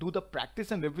people can do the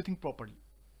practice and everything properly.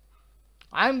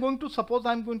 Suppose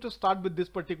I'm going to start with this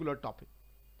particular topic.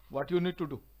 What you need to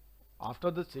do?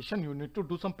 After the session, you need to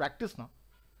do some practice now.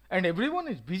 And everyone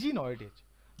is busy nowadays.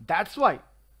 That's why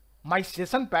my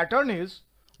session pattern is,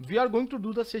 we are going to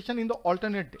do the session in the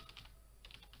alternate day.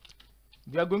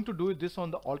 We are going to do this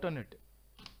on the alternate day.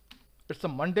 It's a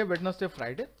Monday, Wednesday,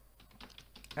 Friday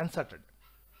and Saturday.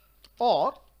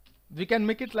 Or we can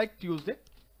make it like Tuesday,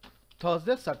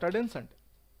 Thursday, Saturday and Sunday.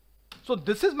 So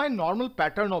this is my normal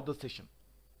pattern of the session.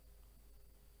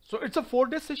 So it's a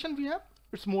 4-day session we have.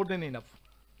 It's more than enough.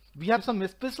 We have some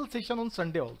special session on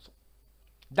Sunday also.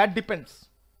 That depends.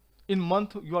 In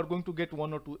month you are going to get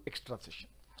 1 or 2 extra session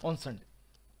on Sunday.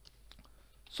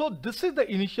 So this is the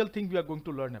initial thing we are going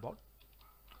to learn about.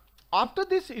 After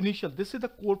this initial, this is the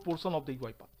core portion of the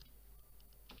UiPath.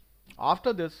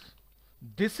 After this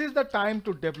is the time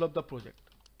to develop the project.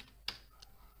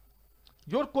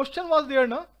 Your question was there,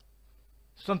 na?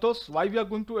 Santosh, why we are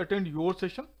going to attend your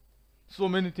session? So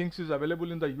many things is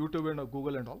available in the YouTube and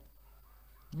Google and all.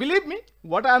 Believe me,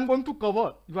 what I am going to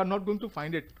cover, you are not going to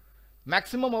find it.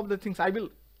 Maximum of the things I will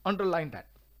underline that.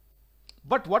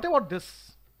 But what about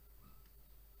this?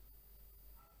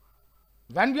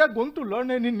 When we are going to learn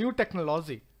any new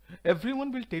technology,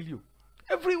 everyone will tell you.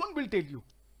 Everyone will tell you.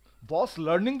 Boss,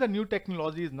 learning the new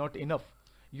technology is not enough.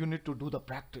 You need to do the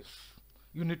practice.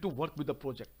 You need to work with the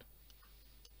project.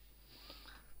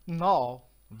 Now,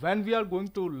 when we are going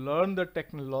to learn the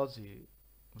technology,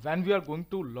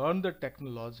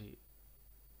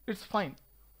 it's fine.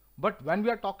 But when we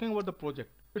are talking about the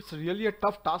project, it's really a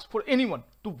tough task for anyone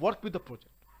to work with the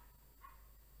project.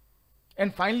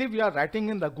 And finally, we are writing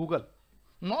in the Google.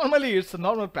 Normally, it's a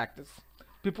normal practice.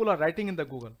 People are writing in the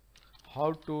Google,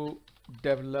 how to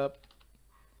develop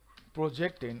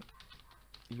project in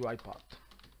UiPath.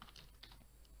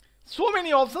 So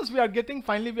many options we are getting.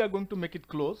 Finally, we are going to make it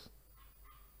close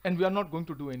and we are not going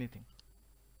to do anything.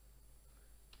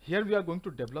 Here we are going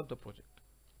to develop the project.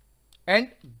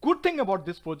 And good thing about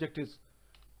this project is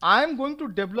I am going to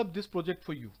develop this project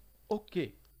for you.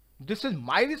 Okay. This is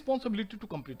my responsibility to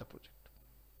complete the project.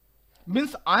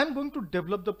 Means I am going to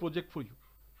develop the project for you.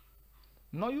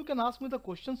 Now you can ask me the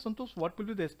question, Santosh, what will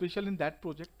be the special in that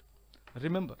project?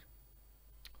 Remember,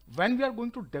 when we are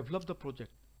going to develop the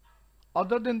project,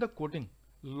 other than the coding,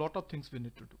 lot of things we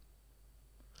need to do.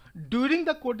 During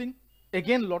the coding,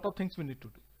 again, lot of things we need to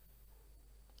do.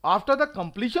 After the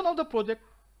completion of the project,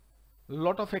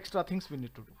 lot of extra things we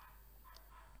need to do.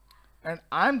 And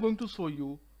I am going to show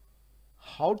you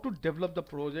how to develop the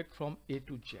project from A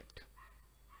to Z.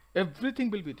 Everything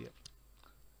will be there.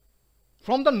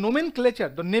 from the nomenclature,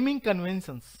 the naming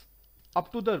conventions,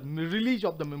 up to the release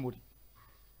of the memory.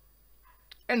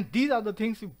 And these are the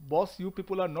things, boss, you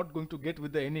people are not going to get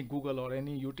with any Google or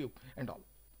any YouTube and all.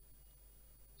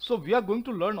 So we are going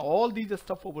to learn all these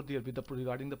stuff over there with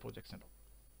regarding the projects and all.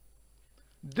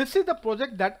 This is the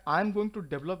project that I am going to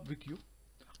develop with you.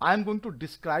 I am going to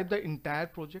describe the entire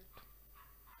project.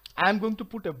 I am going to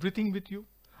put everything with you.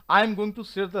 I am going to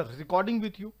share the recording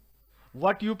with you.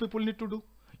 What you people need to do,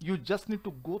 you just need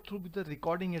to go through with the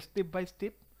recording step by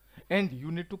step, and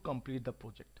you need to complete the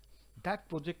project. That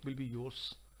project will be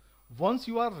yours. Once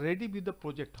you are ready with the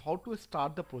project, how to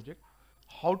start the project,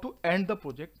 how to end the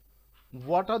project,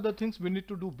 what are the things we need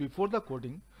to do before the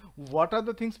coding, what are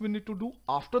the things we need to do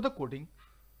after the coding,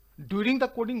 during the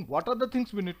coding, what are the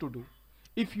things we need to do.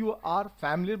 If you are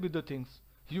familiar with the things,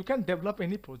 you can develop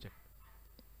any project.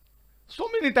 So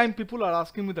many times people are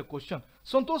asking me the question,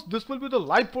 Santosh, this will be the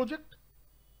live project?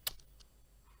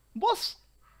 Boss,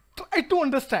 try to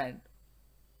understand.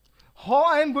 How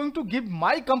I am going to give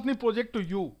my company project to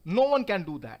you? No one can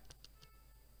do that.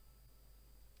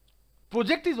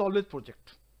 Project is always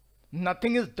project.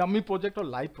 Nothing is dummy project or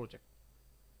live project.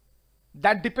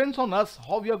 That depends on us,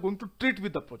 how we are going to treat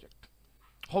with the project,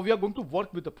 how we are going to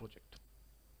work with the project.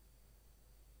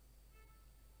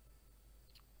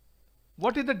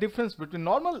 What is the difference between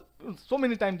normal? So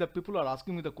many times that people are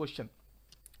asking me the question,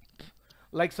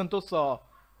 like, Santosh,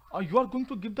 you are going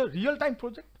to give the real-time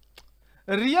project?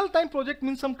 A real-time project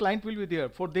means some client will be there.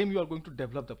 For them, you are going to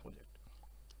develop the project.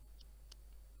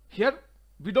 Here,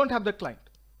 we don't have the client.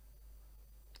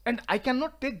 And I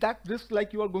cannot take that risk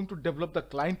like you are going to develop the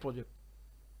client project.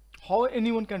 How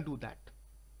anyone can do that?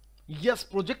 Yes,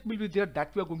 project will be there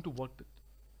that we are going to work with.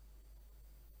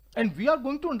 And we are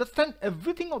going to understand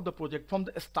everything of the project from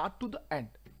the start to the end.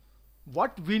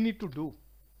 What we need to do,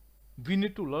 we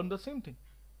need to learn the same thing.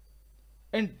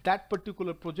 And that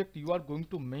particular project you are going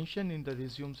to mention in the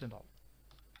resumes and all.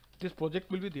 This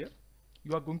project will be there.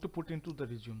 You are going to put into the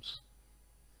resumes.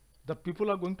 The people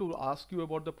are going to ask you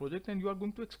about the project and you are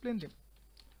going to explain them.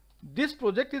 This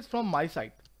project is from my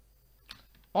side.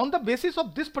 On the basis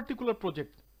of this particular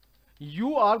project,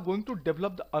 you are going to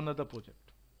develop another project.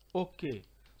 Okay.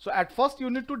 So at first you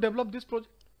need to develop this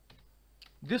project.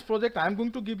 This project I am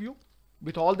going to give you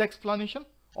with all the explanation,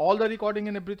 all the recording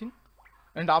and everything.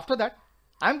 And after that,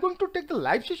 I am going to take the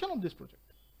live session of this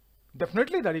project.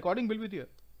 Definitely the recording will be there.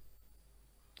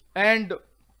 And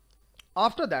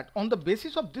after that, on the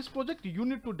basis of this project, you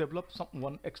need to develop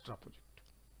one extra project.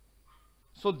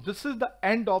 So this is the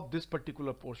end of this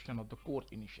particular portion of the core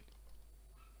initially.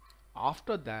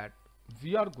 After that,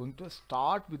 we are going to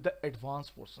start with the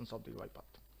advanced portions of the UiPath.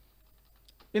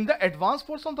 In the advanced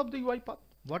portions of the UiPath,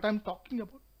 what I'm talking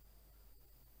about,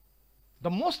 the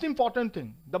most important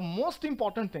thing,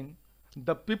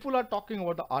 the people are talking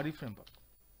about the RE framework.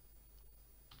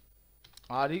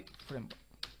 RE framework.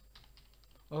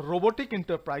 A robotic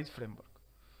enterprise framework.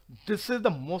 This is the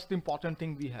most important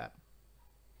thing we have.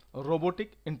 A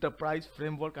robotic enterprise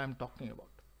framework I am talking about.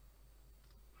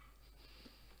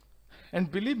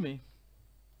 And believe me,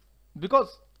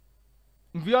 because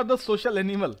we are the social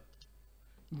animal,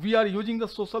 we are using the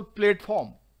social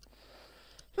platform.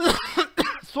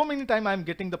 So many times I am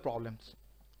getting the problems.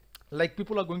 Like,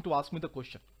 people are going to ask me the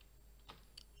question.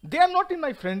 They are not in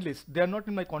my friend list. They are not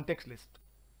in my contacts list.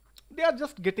 They are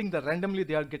just getting randomly,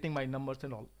 they are getting my numbers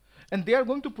and all. And they are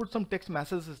going to put some text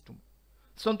messages to me.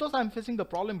 Santosh, I am facing the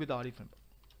problem with the RE framework.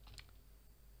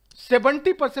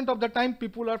 70% of the time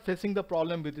people are facing the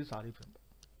problem with this RE framework.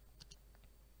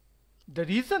 The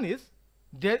reason is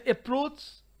their approach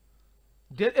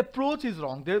is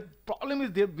wrong. Their problem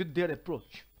is there with their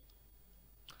approach.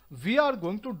 We are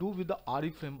going to do with the RE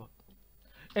framework.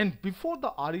 And before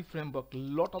the RE framework,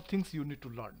 lot of things you need to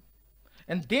learn.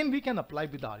 And then we can apply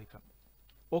with the RE framework.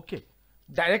 Okay.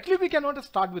 Directly we cannot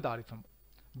start with the RE framework.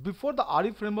 Before the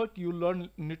RE framework, you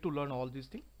need to learn all these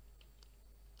things.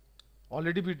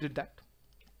 Already we did that.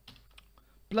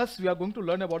 Plus we are going to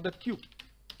learn about the queue.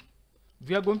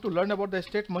 We are going to learn about the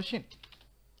state machine.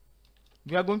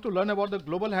 We are going to learn about the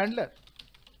global handler.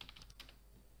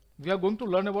 We are going to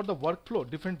learn about the workflow,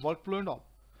 different workflow and all.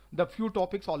 The few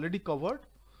topics already covered.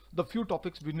 The few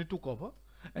topics we need to cover.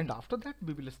 And after that,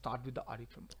 we will start with the RE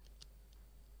framework.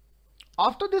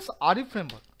 After this RE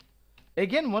framework,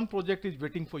 again one project is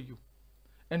waiting for you.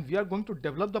 And we are going to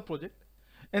develop the project.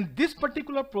 And this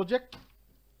particular project,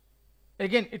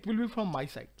 again, it will be from my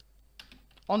side.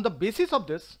 On the basis of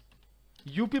this,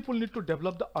 you people need to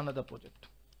develop another project.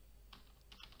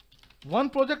 One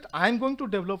project I am going to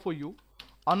develop for you.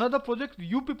 Another project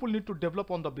you people need to develop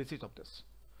on the basis of this.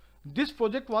 This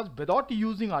project was without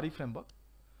using RE framework,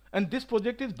 and this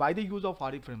project is by the use of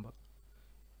RE framework.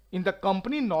 In the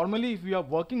company, normally if we are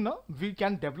working now, we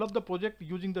can develop the project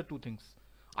using the two things.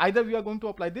 Either we are going to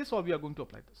apply this or we are going to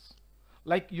apply this.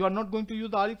 Like you are not going to use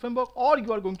the RE framework or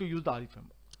you are going to use the RE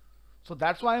framework. So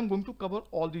that's why I'm going to cover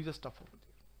all these stuff over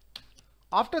there.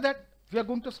 After that, we are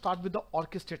going to start with the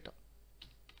orchestrator.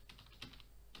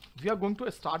 We are going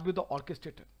to start with the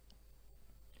orchestrator.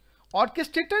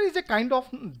 Orchestrator is a kind of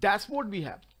dashboard we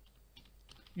have.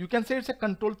 You can say it's a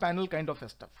control panel kind of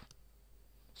stuff.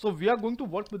 So we are going to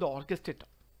work with the orchestrator.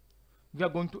 We are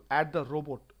going to add the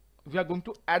robot. We are going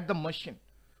to add the machine.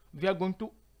 We are going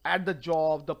to add the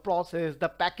job, the process, the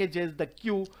packages, the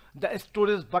queue, the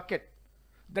storage bucket,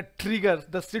 the triggers,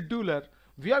 the scheduler.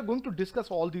 We are going to discuss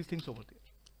all these things over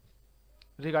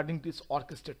there regarding this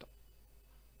orchestrator.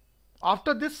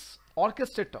 After this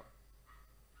orchestrator,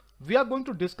 we are going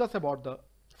to discuss about the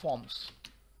forms,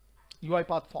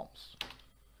 UiPath forms.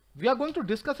 We are going to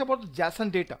discuss about the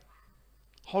JSON data,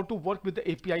 how to work with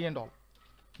the API and all.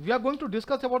 We are going to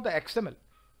discuss about the XML,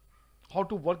 how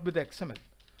to work with the XML.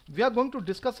 We are going to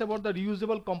discuss about the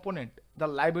reusable component, the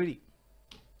library,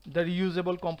 the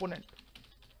reusable component.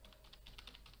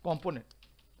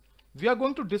 We are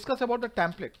going to discuss about the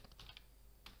template.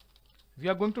 We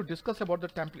are going to discuss about the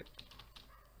template,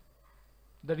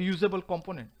 the reusable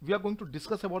component. We are going to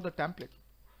discuss about the template.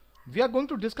 We are going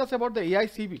to discuss about the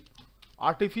AICV,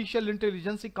 artificial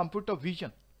intelligence computer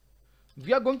vision.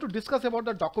 We are going to discuss about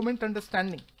the document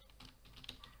understanding.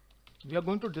 We are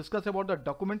going to discuss about the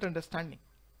document understanding.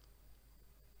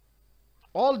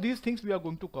 All these things we are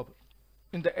going to cover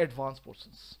in the advanced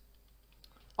portions.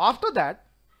 After that,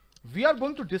 we are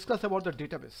going to discuss about the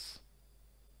database.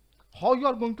 How you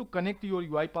are going to connect your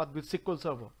UiPath with SQL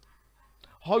Server.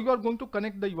 How you are going to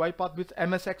connect the UiPath with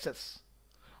MS Access.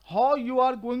 How you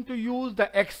are going to use the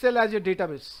Excel as a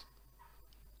database.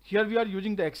 Here we are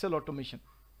using the Excel automation.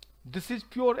 This is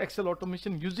pure Excel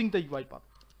automation using the UiPath.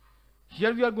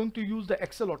 Here we are going to use the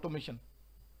Excel automation.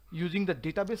 Using the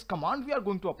database command, we are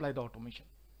going to apply the automation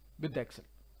with the Excel.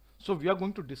 So we are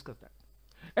going to discuss that.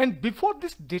 And before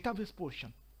this database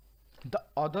portion, the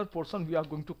other portion we are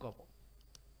going to cover.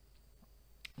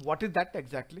 What is that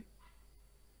exactly?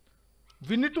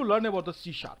 We need to learn about the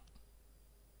C#.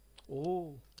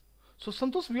 Oh, so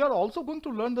Santosh, we are also going to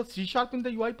learn the C# in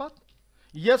the UiPath?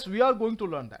 Yes, we are going to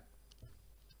learn that.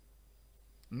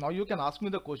 Now you can ask me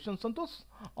the question, Santosh,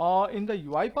 in the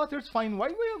UiPath it's fine. Why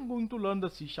we are going to learn the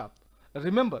C#?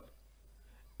 Remember,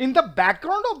 in the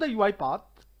background of the UiPath,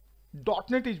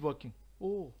 .NET is working.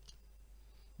 Oh,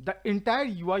 the entire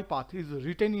UiPath is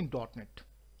written in .NET.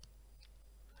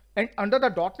 And under the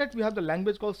 .NET, we have the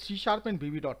language called C# and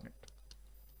VB.NET.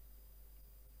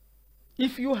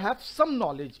 If you have some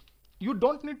knowledge, you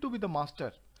don't need to be the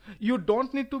master. You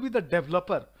don't need to be the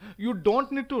developer. You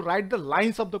don't need to write the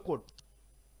lines of the code.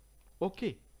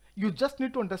 Okay, you just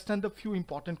need to understand the few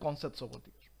important concepts over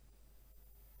there.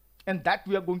 And that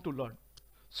we are going to learn.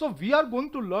 So we are going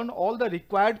to learn all the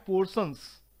required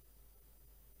portions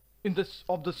in this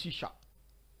of the C#.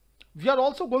 We are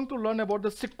also going to learn about the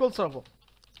SQL Server.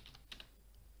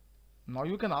 Now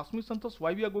you can ask me, Santosh,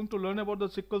 why we are going to learn about the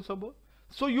SQL Server?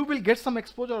 So you will get some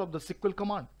exposure of the SQL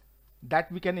command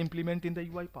that we can implement in the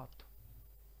UiPath.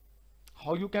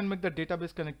 How you can make the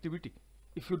database connectivity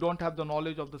if you don't have the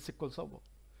knowledge of the SQL Server.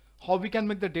 How we can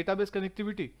make the database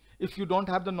connectivity if you don't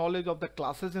have the knowledge of the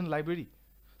classes and library.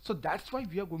 So that's why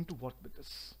we are going to work with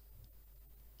this.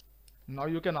 Now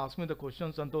you can ask me the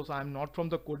question, Santosh, I am not from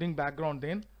the coding background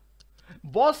then.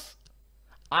 Boss,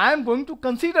 I am going to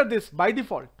consider this by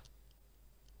default.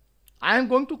 I am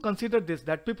going to consider this,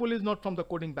 that people is not from the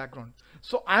coding background.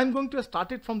 So I am going to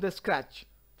start it from the scratch,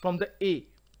 from the A.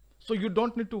 So you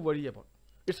don't need to worry about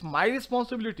it. It's my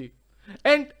responsibility.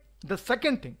 And the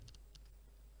second thing,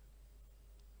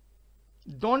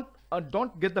 don't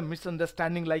get the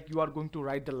misunderstanding like you are going to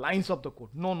write the lines of the code.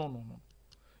 No.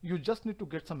 You just need to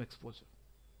get some exposure.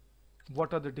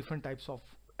 What are the different types of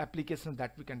applications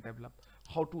that we can develop?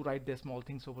 How to write the small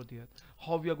things over there?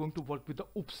 How we are going to work with the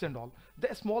oops and all.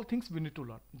 The small things we need to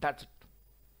learn. That's it.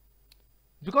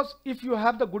 Because if you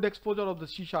have the good exposure of the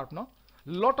C# now,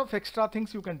 lot of extra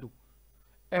things you can do.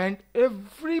 And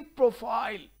every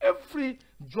profile, every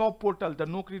job portal, the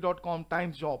Naukri.com,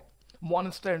 Times Job,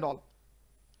 Monster and all,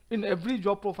 in every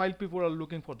job profile, people are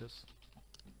looking for this.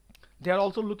 They are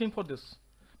also looking for this.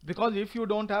 Because if you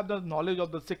don't have the knowledge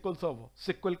of the SQL Server,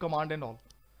 SQL command and all,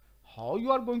 how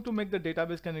you are going to make the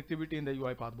database connectivity in the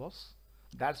UiPath, boss?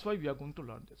 That's why we are going to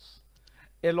learn this.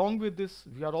 Along with this,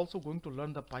 we are also going to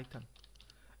learn the Python.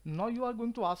 Now you are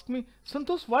going to ask me,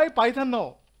 Santosh, why Python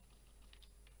now?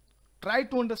 try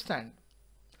to understand.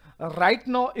 Right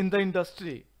now in the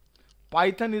industry,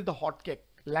 Python is the hot cake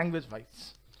language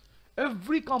wise.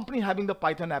 Every company having the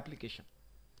Python application.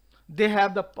 They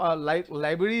have the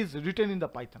libraries written in the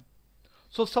Python.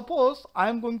 So suppose I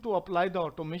am going to apply the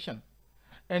automation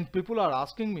and people are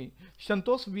asking me,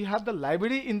 Santosh, we have the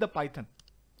library in the Python.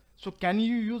 So can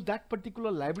you use that particular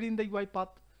library in the UiPath?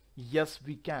 Yes,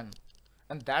 we can.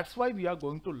 And that's why we are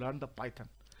going to learn the Python.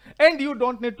 And you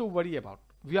don't need to worry about.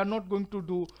 We are not going to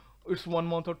do it's 1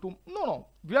 month or 2. No.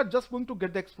 We are just going to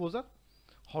get the exposure.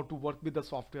 How to work with the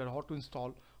software, how to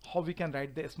install, how we can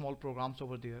write the small programs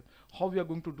over there, how we are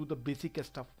going to do the basic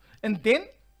stuff. And then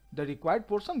the required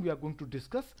portion we are going to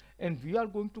discuss, and we are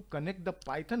going to connect the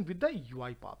Python with the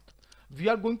UiPath. We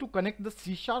are going to connect the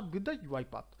C# with the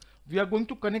UiPath. We are going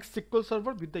to connect SQL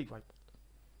Server with the UiPath.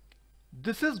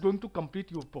 This is going to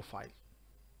complete your profile.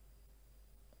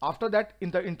 After that,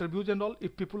 in the interviews and all,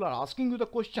 if people are asking you the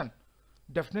question,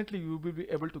 definitely you will be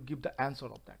able to give the answer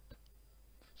of that.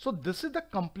 So this is the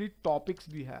complete topics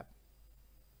we have.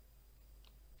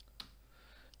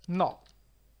 Now,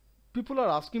 people are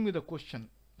asking me the question,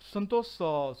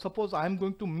 Santosh, suppose I am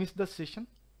going to miss the session.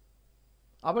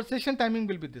 Our session timing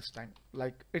will be this time,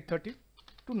 like 8:30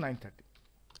 to 9:30.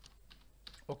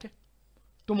 Okay.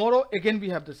 Tomorrow again we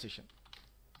have the session.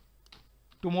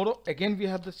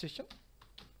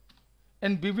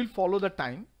 And we will follow the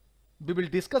time. We will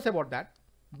discuss about that.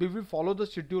 We will follow the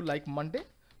schedule like Monday,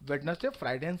 Wednesday,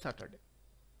 Friday and Saturday.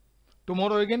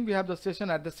 Tomorrow again we have the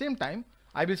session at the same time.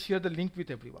 I will share the link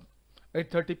with everyone.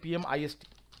 8:30 PM IST.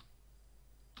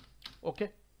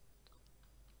 Okay.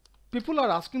 People are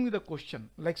asking me the question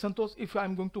like, Santosh, if I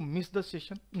am going to miss the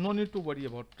session, no need to worry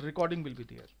about. Recording will be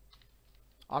there.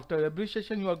 After every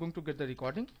session you are going to get the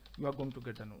recording. You are going to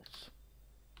get the notes.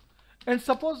 And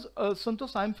suppose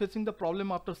Santosh, I am facing the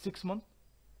problem after 6 months.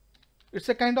 It's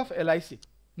a kind of LIC.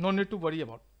 No need to worry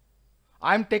about.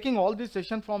 I am taking all this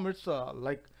session from it's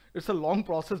a long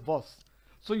process, boss.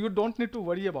 So you don't need to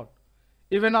worry about.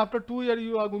 Even after 2 years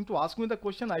you are going to ask me the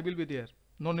question, I will be there.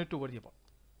 No need to worry about.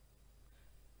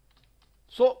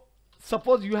 So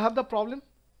suppose you have the problem,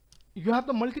 you have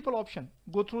the multiple option.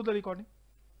 Go through the recording.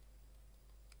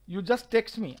 You just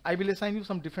text me. I will assign you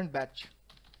some different batch.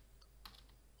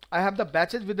 I have the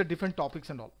batches with the different topics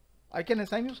and all. I can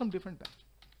assign you some different batch.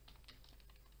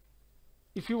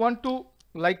 If you want to,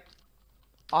 like,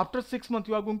 after 6 months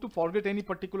you are going to forget any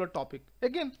particular topic,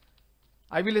 again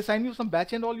I will assign you some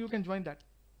batch and all, you can join that.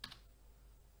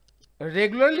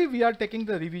 Regularly we are taking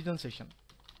the revision session.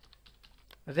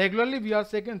 Regularly we are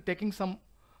taking some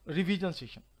revision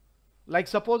session. Like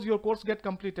suppose your course get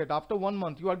completed after 1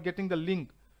 month, you are getting the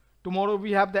link. Tomorrow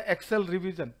we have the Excel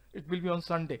revision. It will be on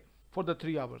Sunday for the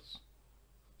 3 hours.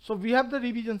 So we have the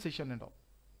revision session and all.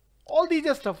 All these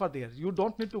stuff are there. You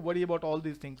don't need to worry about all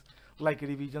these things like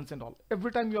revisions and all.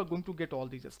 Every time you are going to get all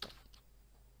these stuff.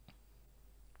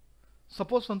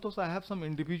 Suppose Santosh, I have some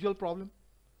individual problem.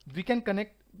 We can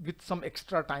connect with some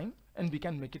extra time and we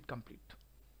can make it complete.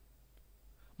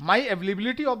 My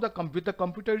availability of with the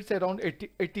computer is around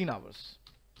 18 hours.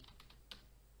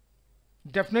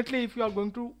 Definitely if you are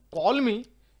going to call me,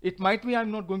 it might be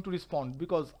I'm not going to respond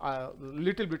because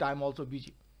little bit I'm also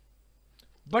busy.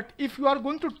 But if you are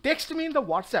going to text me in the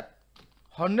WhatsApp,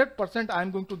 100%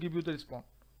 I'm going to give you the response.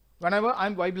 Whenever I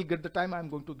will get the time, I'm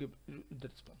going to give the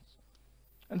response.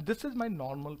 And this is my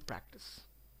normal practice.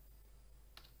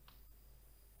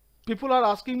 People are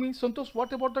asking me, Santosh,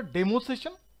 what about the demo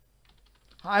session?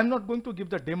 I'm not going to give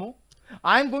the demo.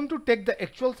 I'm going to take the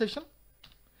actual session.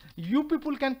 You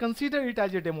people can consider it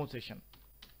as a demo session.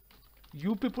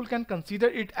 You people can consider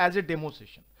it as a demo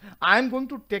session. I'm going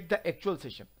to take the actual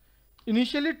session.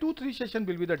 Initially 2-3 session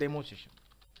will be the demo session,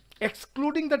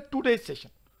 excluding the today's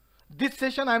session. This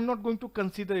session I'm not going to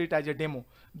consider it as a demo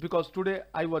because today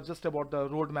I was just about the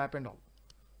roadmap and all.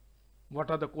 What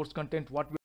are the course content, what